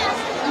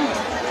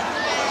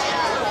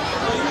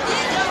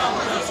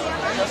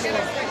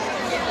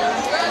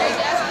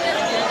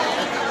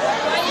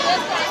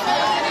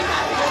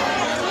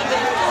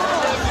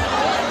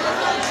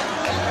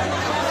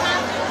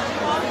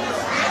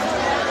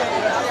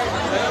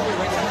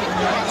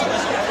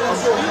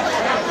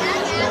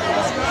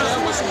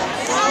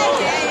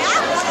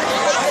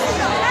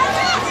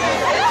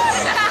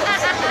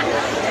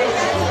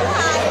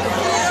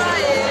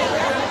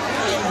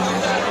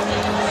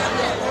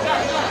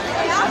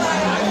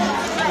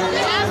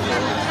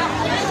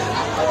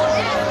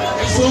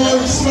 So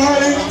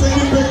smiling,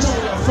 taking pictures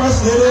with the First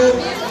Lady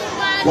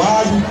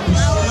while you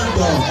receive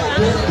the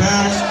big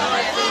bag.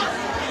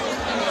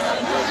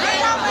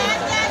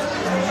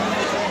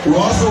 We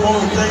also want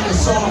to thank the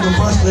son of the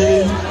First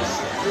Lady,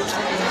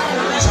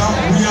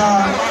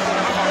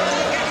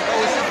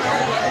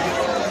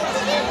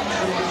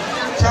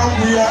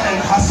 Weah and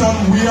Hassan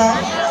Weah,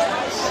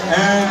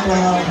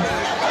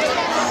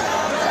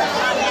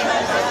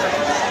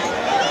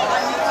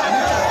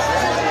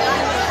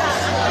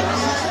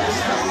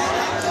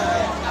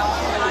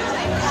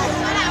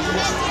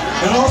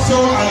 and also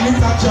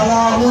Anita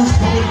Chala, who is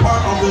probably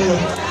part of the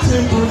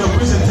team during the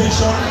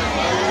presentation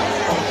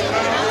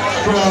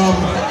from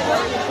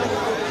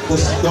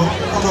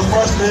the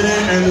First Lady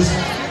and the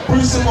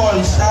principal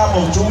and staff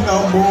of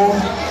Jungle Mo.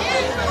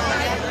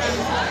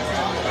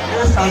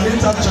 Here's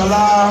Anita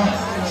Chala,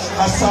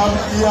 Hassan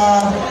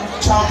Weah,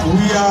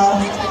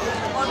 Weah,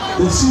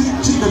 the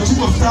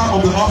chief of staff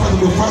of the office of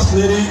the First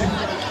Lady,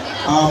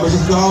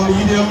 Mrs. Down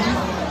Medium,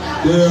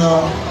 the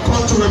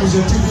country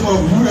representative of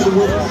UN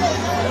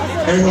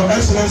and Her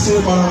Excellency,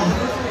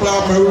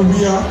 Clar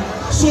Weah.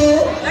 So,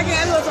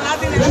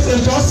 this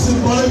is just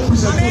symbolic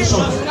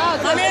presentation.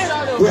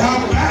 We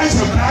have bags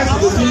and bags of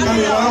the thing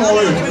coming along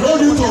way. No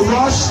need to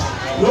rush,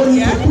 no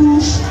need to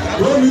push,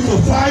 no need to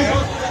fight,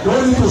 no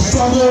need to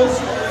struggle.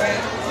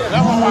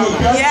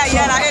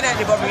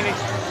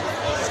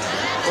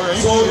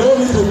 So, no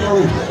need to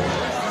worry.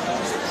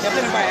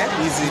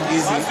 Easy.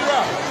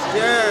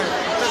 Yeah.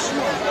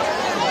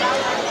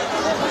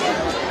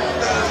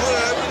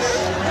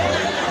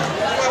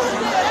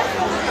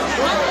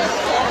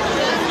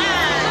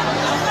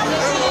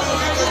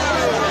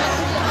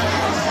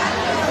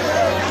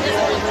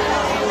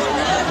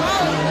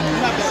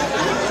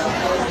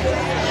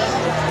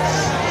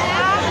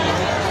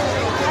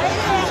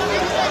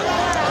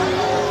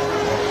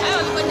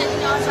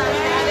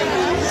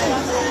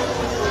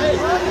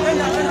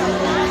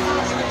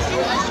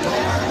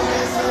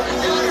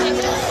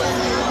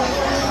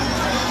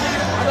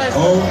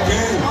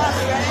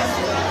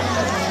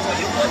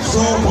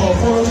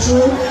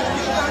 century.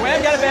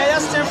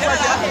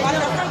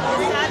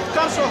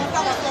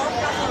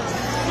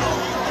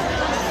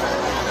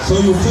 So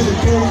you see the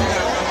cake.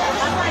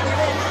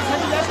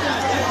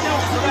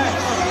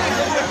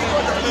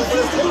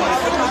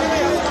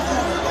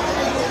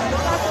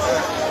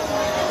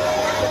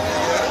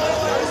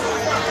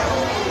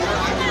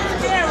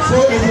 So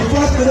it's the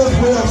first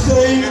way of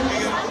saying,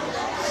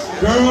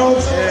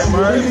 girls,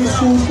 reading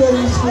school,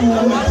 studying school,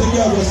 take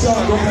care of yourself,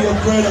 don't be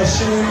afraid or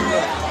ashamed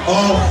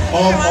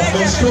of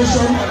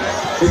menstruation.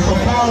 It's a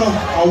part of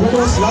a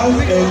woman's life,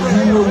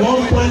 and you will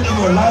one point in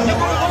your life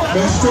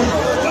menstruate.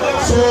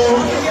 So,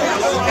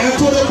 and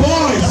to the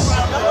boys,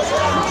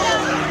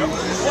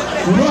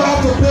 you don't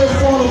have to play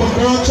fun of a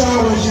girl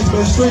child when she's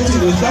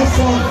menstruating. Is that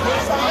fun?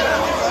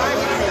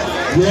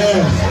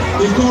 Yes.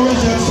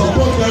 Encourage them,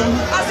 support them,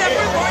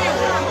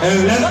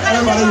 and let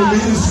everybody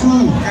remain in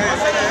school.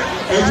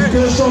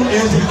 Education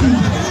is the key.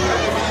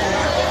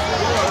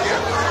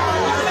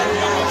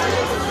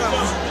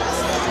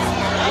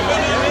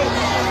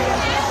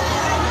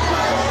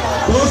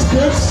 Those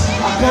gifts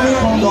are coming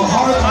from the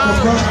heart of the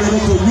First Lady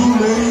to you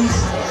ladies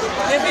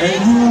and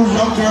you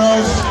young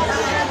girls,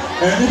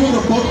 and even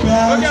the book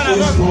bag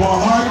is from our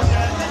heart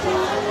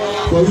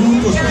for you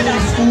to stay in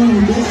school,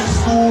 remain in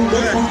school,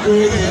 get good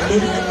grades,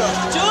 and make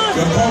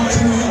your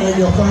country and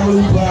your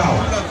family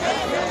proud.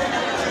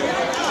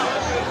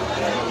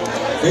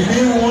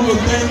 Again, we want to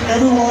thank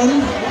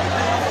everyone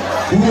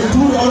who will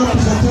do the other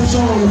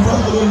presentation when the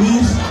First Lady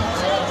leaves.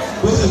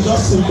 This is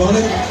just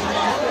symbolic.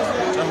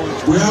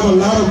 We have a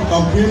lot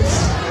of gifts.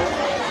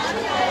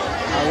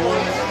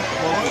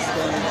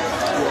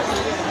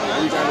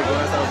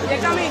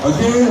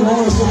 Again, we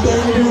want to say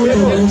thank you to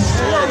Miss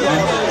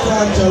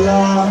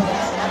Clar,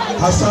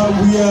 Hassan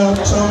Weah,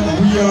 Cham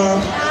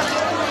Weah.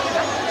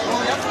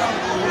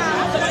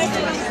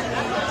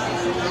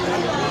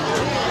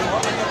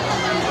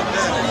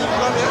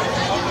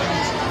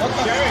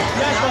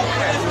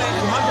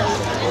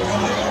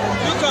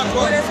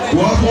 We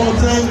also want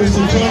to thank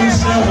Mr. Johnny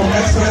Snell from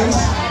Excellence.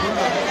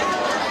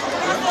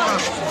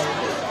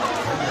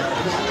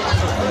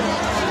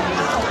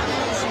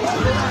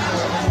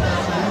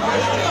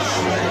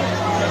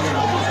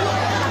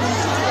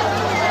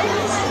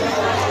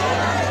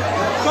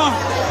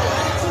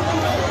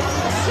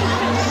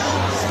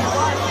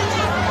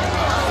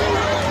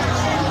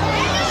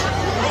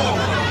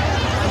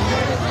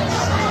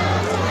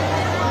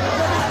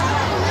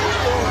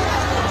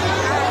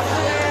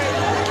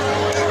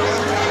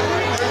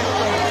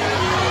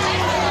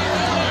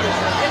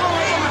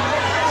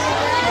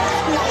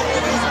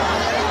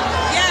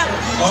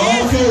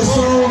 Okay,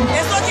 so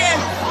it's okay.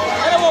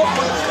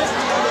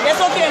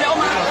 It's okay.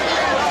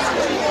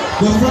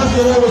 The First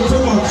Lady will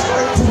take a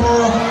track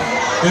tomorrow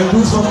and do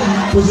some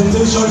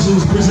presentations.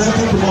 She's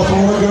presenting to our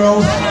foreign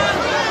girls.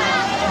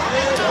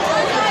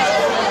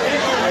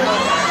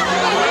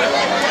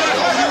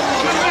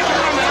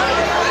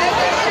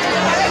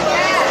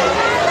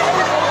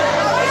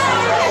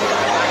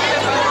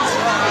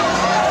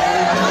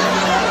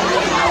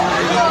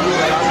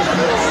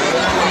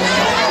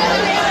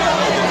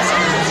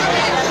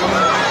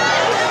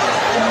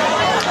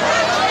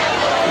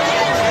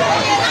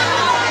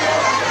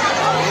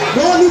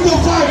 Don't need to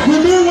fight.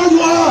 Remain where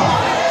you are.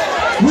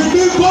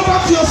 Remain. Go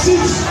back to your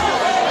seats.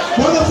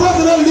 When the First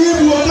Lady leave,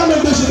 you will come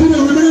and there should be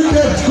the remaining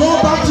kids. Go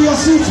back to your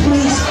seats,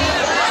 please.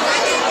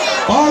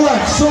 All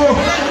right. So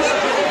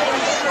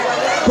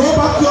go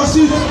back to your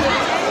seats.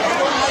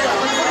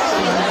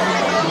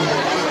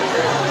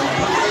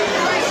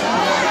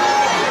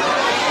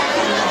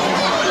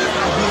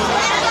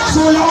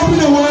 So you open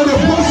the way. The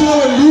First Lady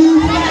will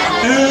leave,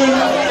 and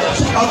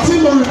a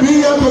team will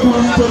remain here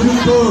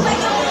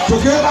to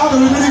get out the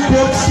remaining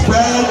gifts,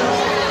 bag,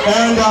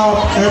 and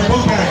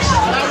book bags.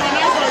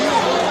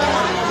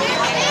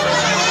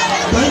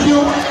 Thank you.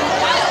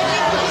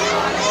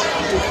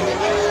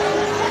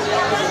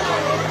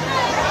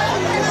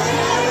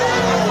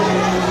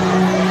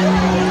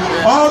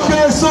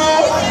 Okay, so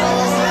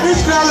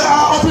this family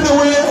are up in the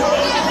way.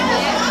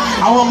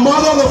 Our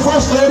mother, the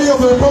First Lady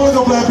of the Republic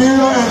of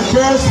Liberia, and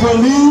guests will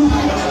leave,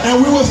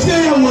 and we will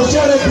stay and we'll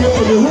share the gift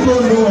with you. Who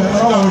don't know it?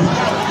 Don't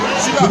worry.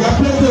 We got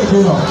plenty of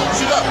good on.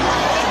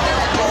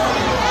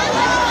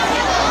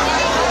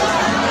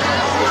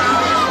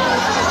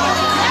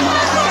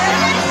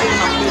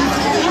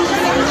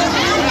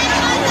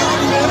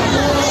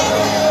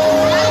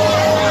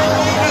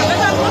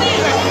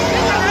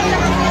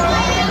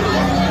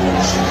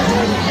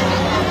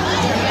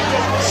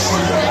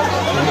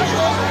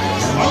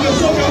 Okay,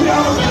 so can we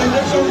have a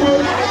benediction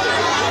quick?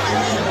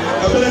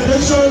 A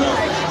benediction?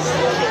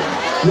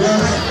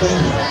 Yes, thank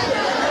you.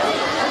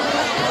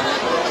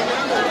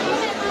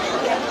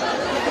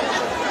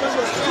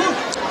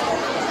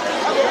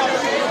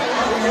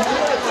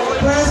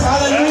 Praise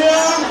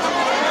hallelujah.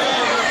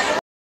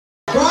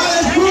 God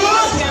is good.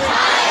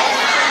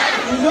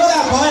 You know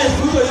that God is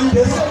good to you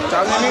this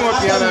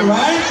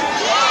right?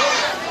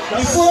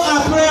 Before I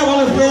pray, I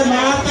want to pray,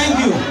 man.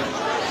 Thank you.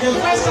 The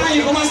first time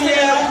you come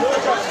here,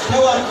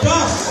 there was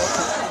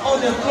dust on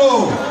the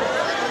floor.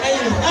 And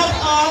you help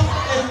us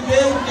and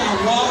today we can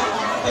walk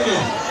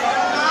again.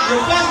 The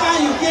first time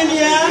you came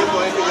here,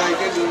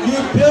 you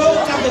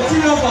built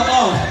cafeteria for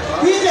us.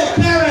 We the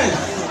parents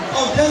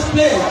of this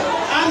place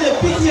and the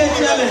PTA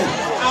chairman,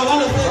 I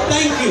want to say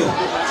thank you.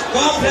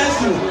 God bless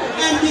you.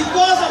 And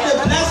because of the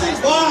blessing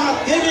God has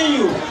given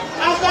you,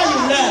 after you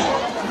left,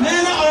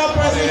 many other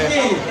persons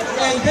came.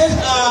 And this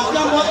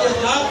number is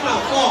now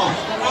platform.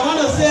 I want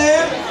to say,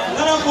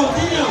 let us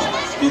continue.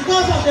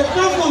 Because of the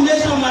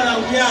transformation,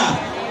 Madam Weah,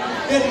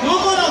 the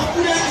number of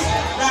students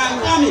that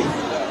are coming,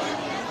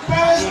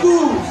 private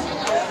schools,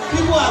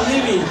 people are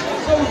leaving,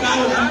 so we got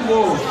to do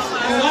more.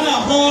 We want a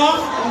hall,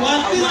 we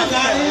want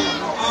kindergarten,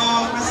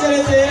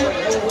 facility,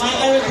 we want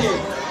everything.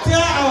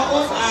 Tell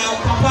our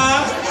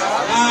papa,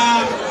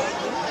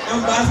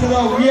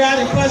 Ambassador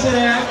Weah, the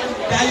president,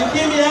 that you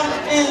came here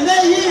and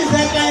let him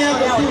second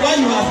to see what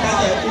you have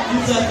started in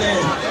Jesus'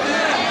 name.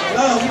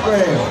 Let us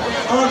pray.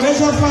 Our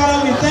gracious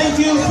Father, we thank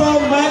you so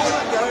much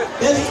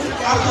this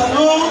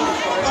afternoon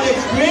for the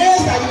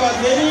grace that you are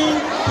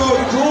giving to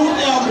June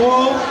and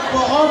more,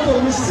 for us to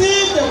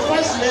receive the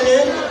First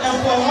Lady and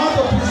for us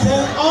to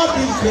present all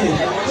these things.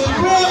 We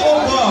pray,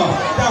 oh God,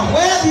 that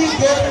where these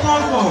gifts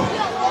come from,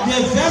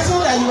 the vessel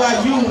that you are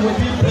used will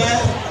be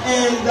blessed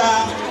and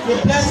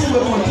the blessing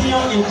will continue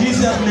in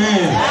Jesus'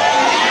 name.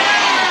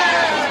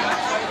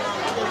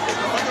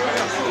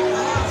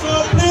 So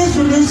please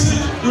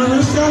release the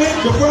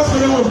first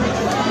lady will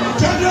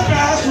turn the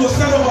pass, will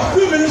stand over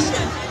 3 minutes,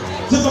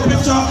 take a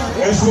picture,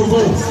 and she will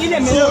go. So if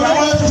you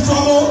want to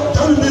struggle,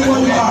 tell me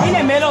where you are. In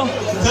the middle.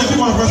 Thank you,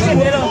 my first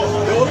lady.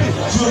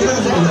 She will take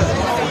the picture.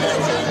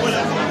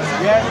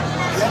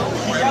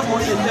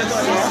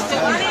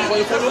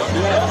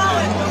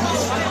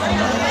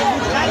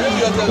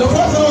 The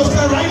first one will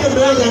stand right in the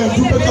middle and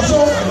do picture.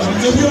 So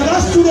if you're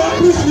not student,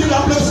 please leave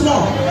that place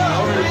now.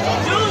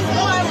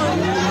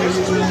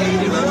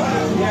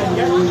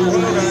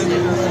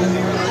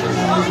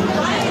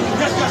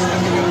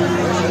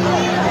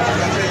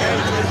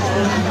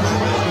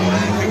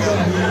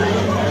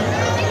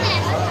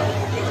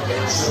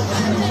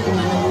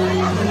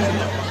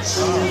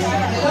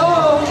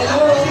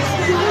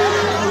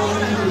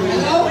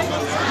 Hello?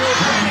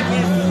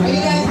 Are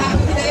you guys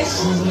happy today?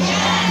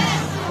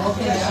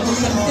 Okay, I will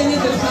continue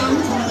to come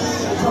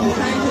from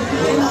time to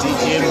time.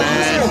 DJ,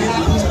 man.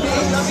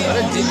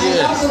 I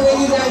love the way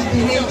you guys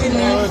behave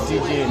today.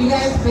 You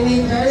guys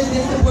behave very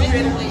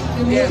disciplined.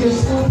 You make your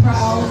school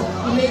proud.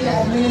 You make your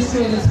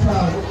administrators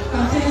proud.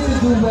 Continue to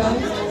do well.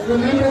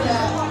 Remember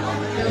that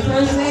the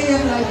First Lady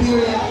of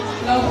Liberia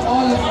loves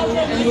all of you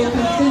and will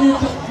continue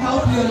to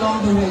help you along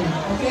the way.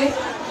 Okay?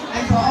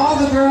 And for all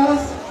the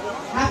girls,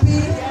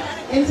 happy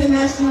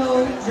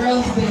International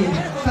Girls' Day.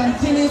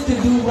 Continue to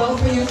do well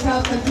for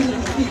yourself. Continue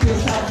to keep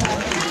yourself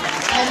happy.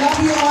 I love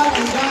you all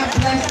and God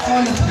bless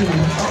all of you.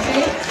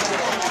 Okay?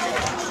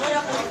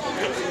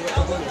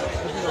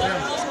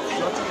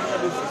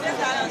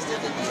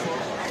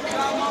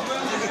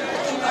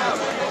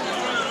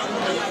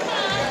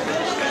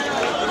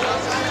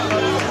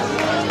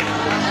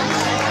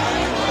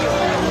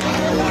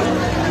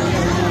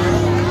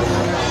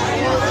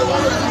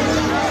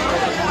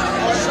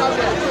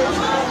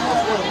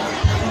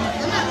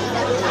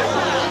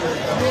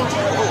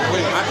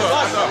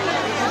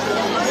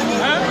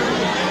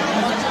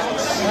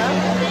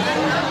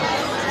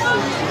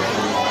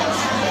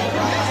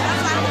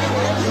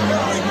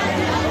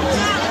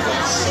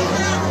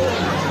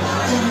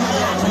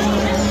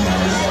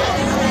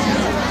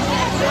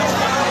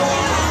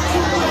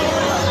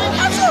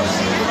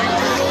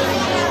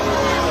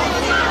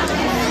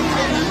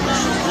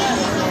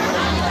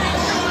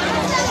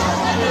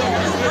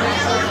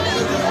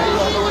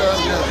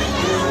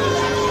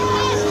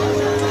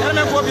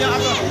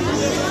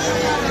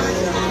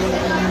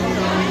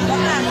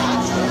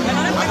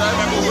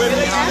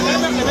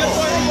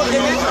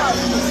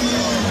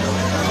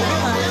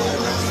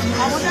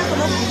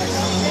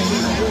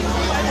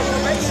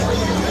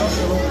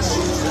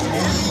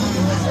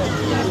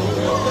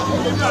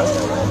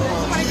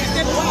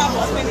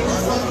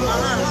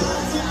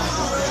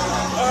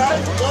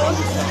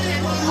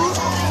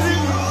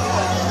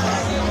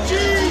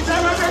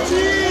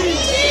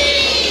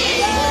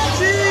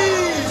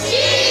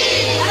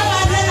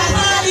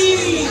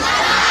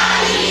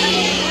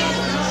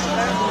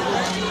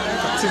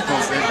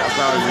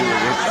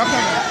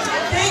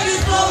 Thank you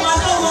so much.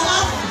 So we'll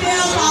have to stay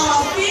on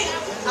our feet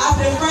as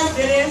the First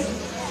Lady.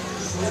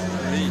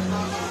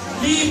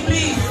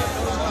 Please.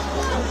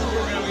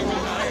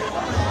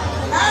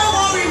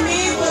 Everyone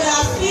remain with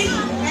our feet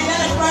and then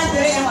the First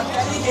Lady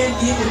and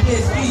leave the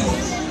place,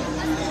 please.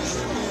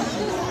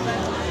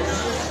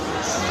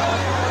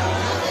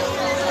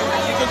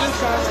 You can just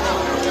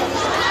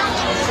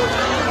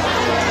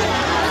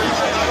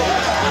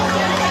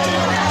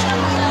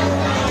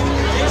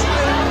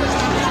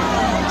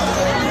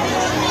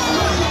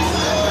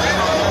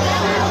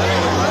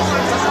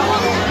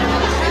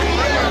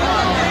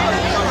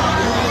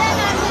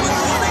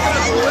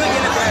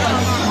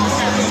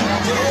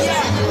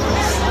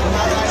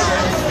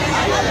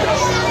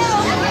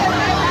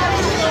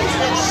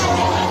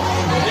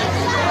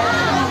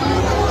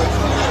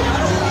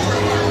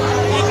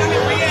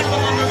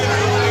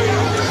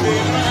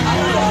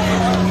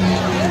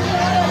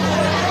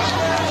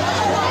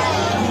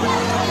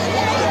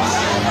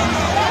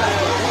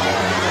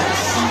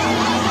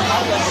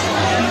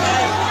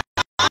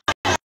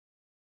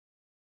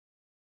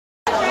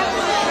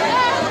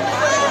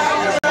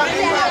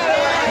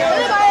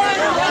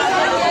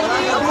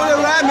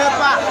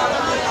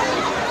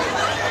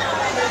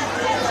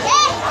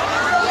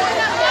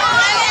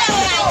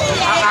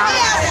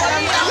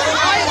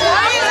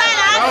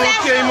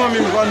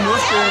coming because no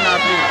staying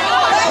at home.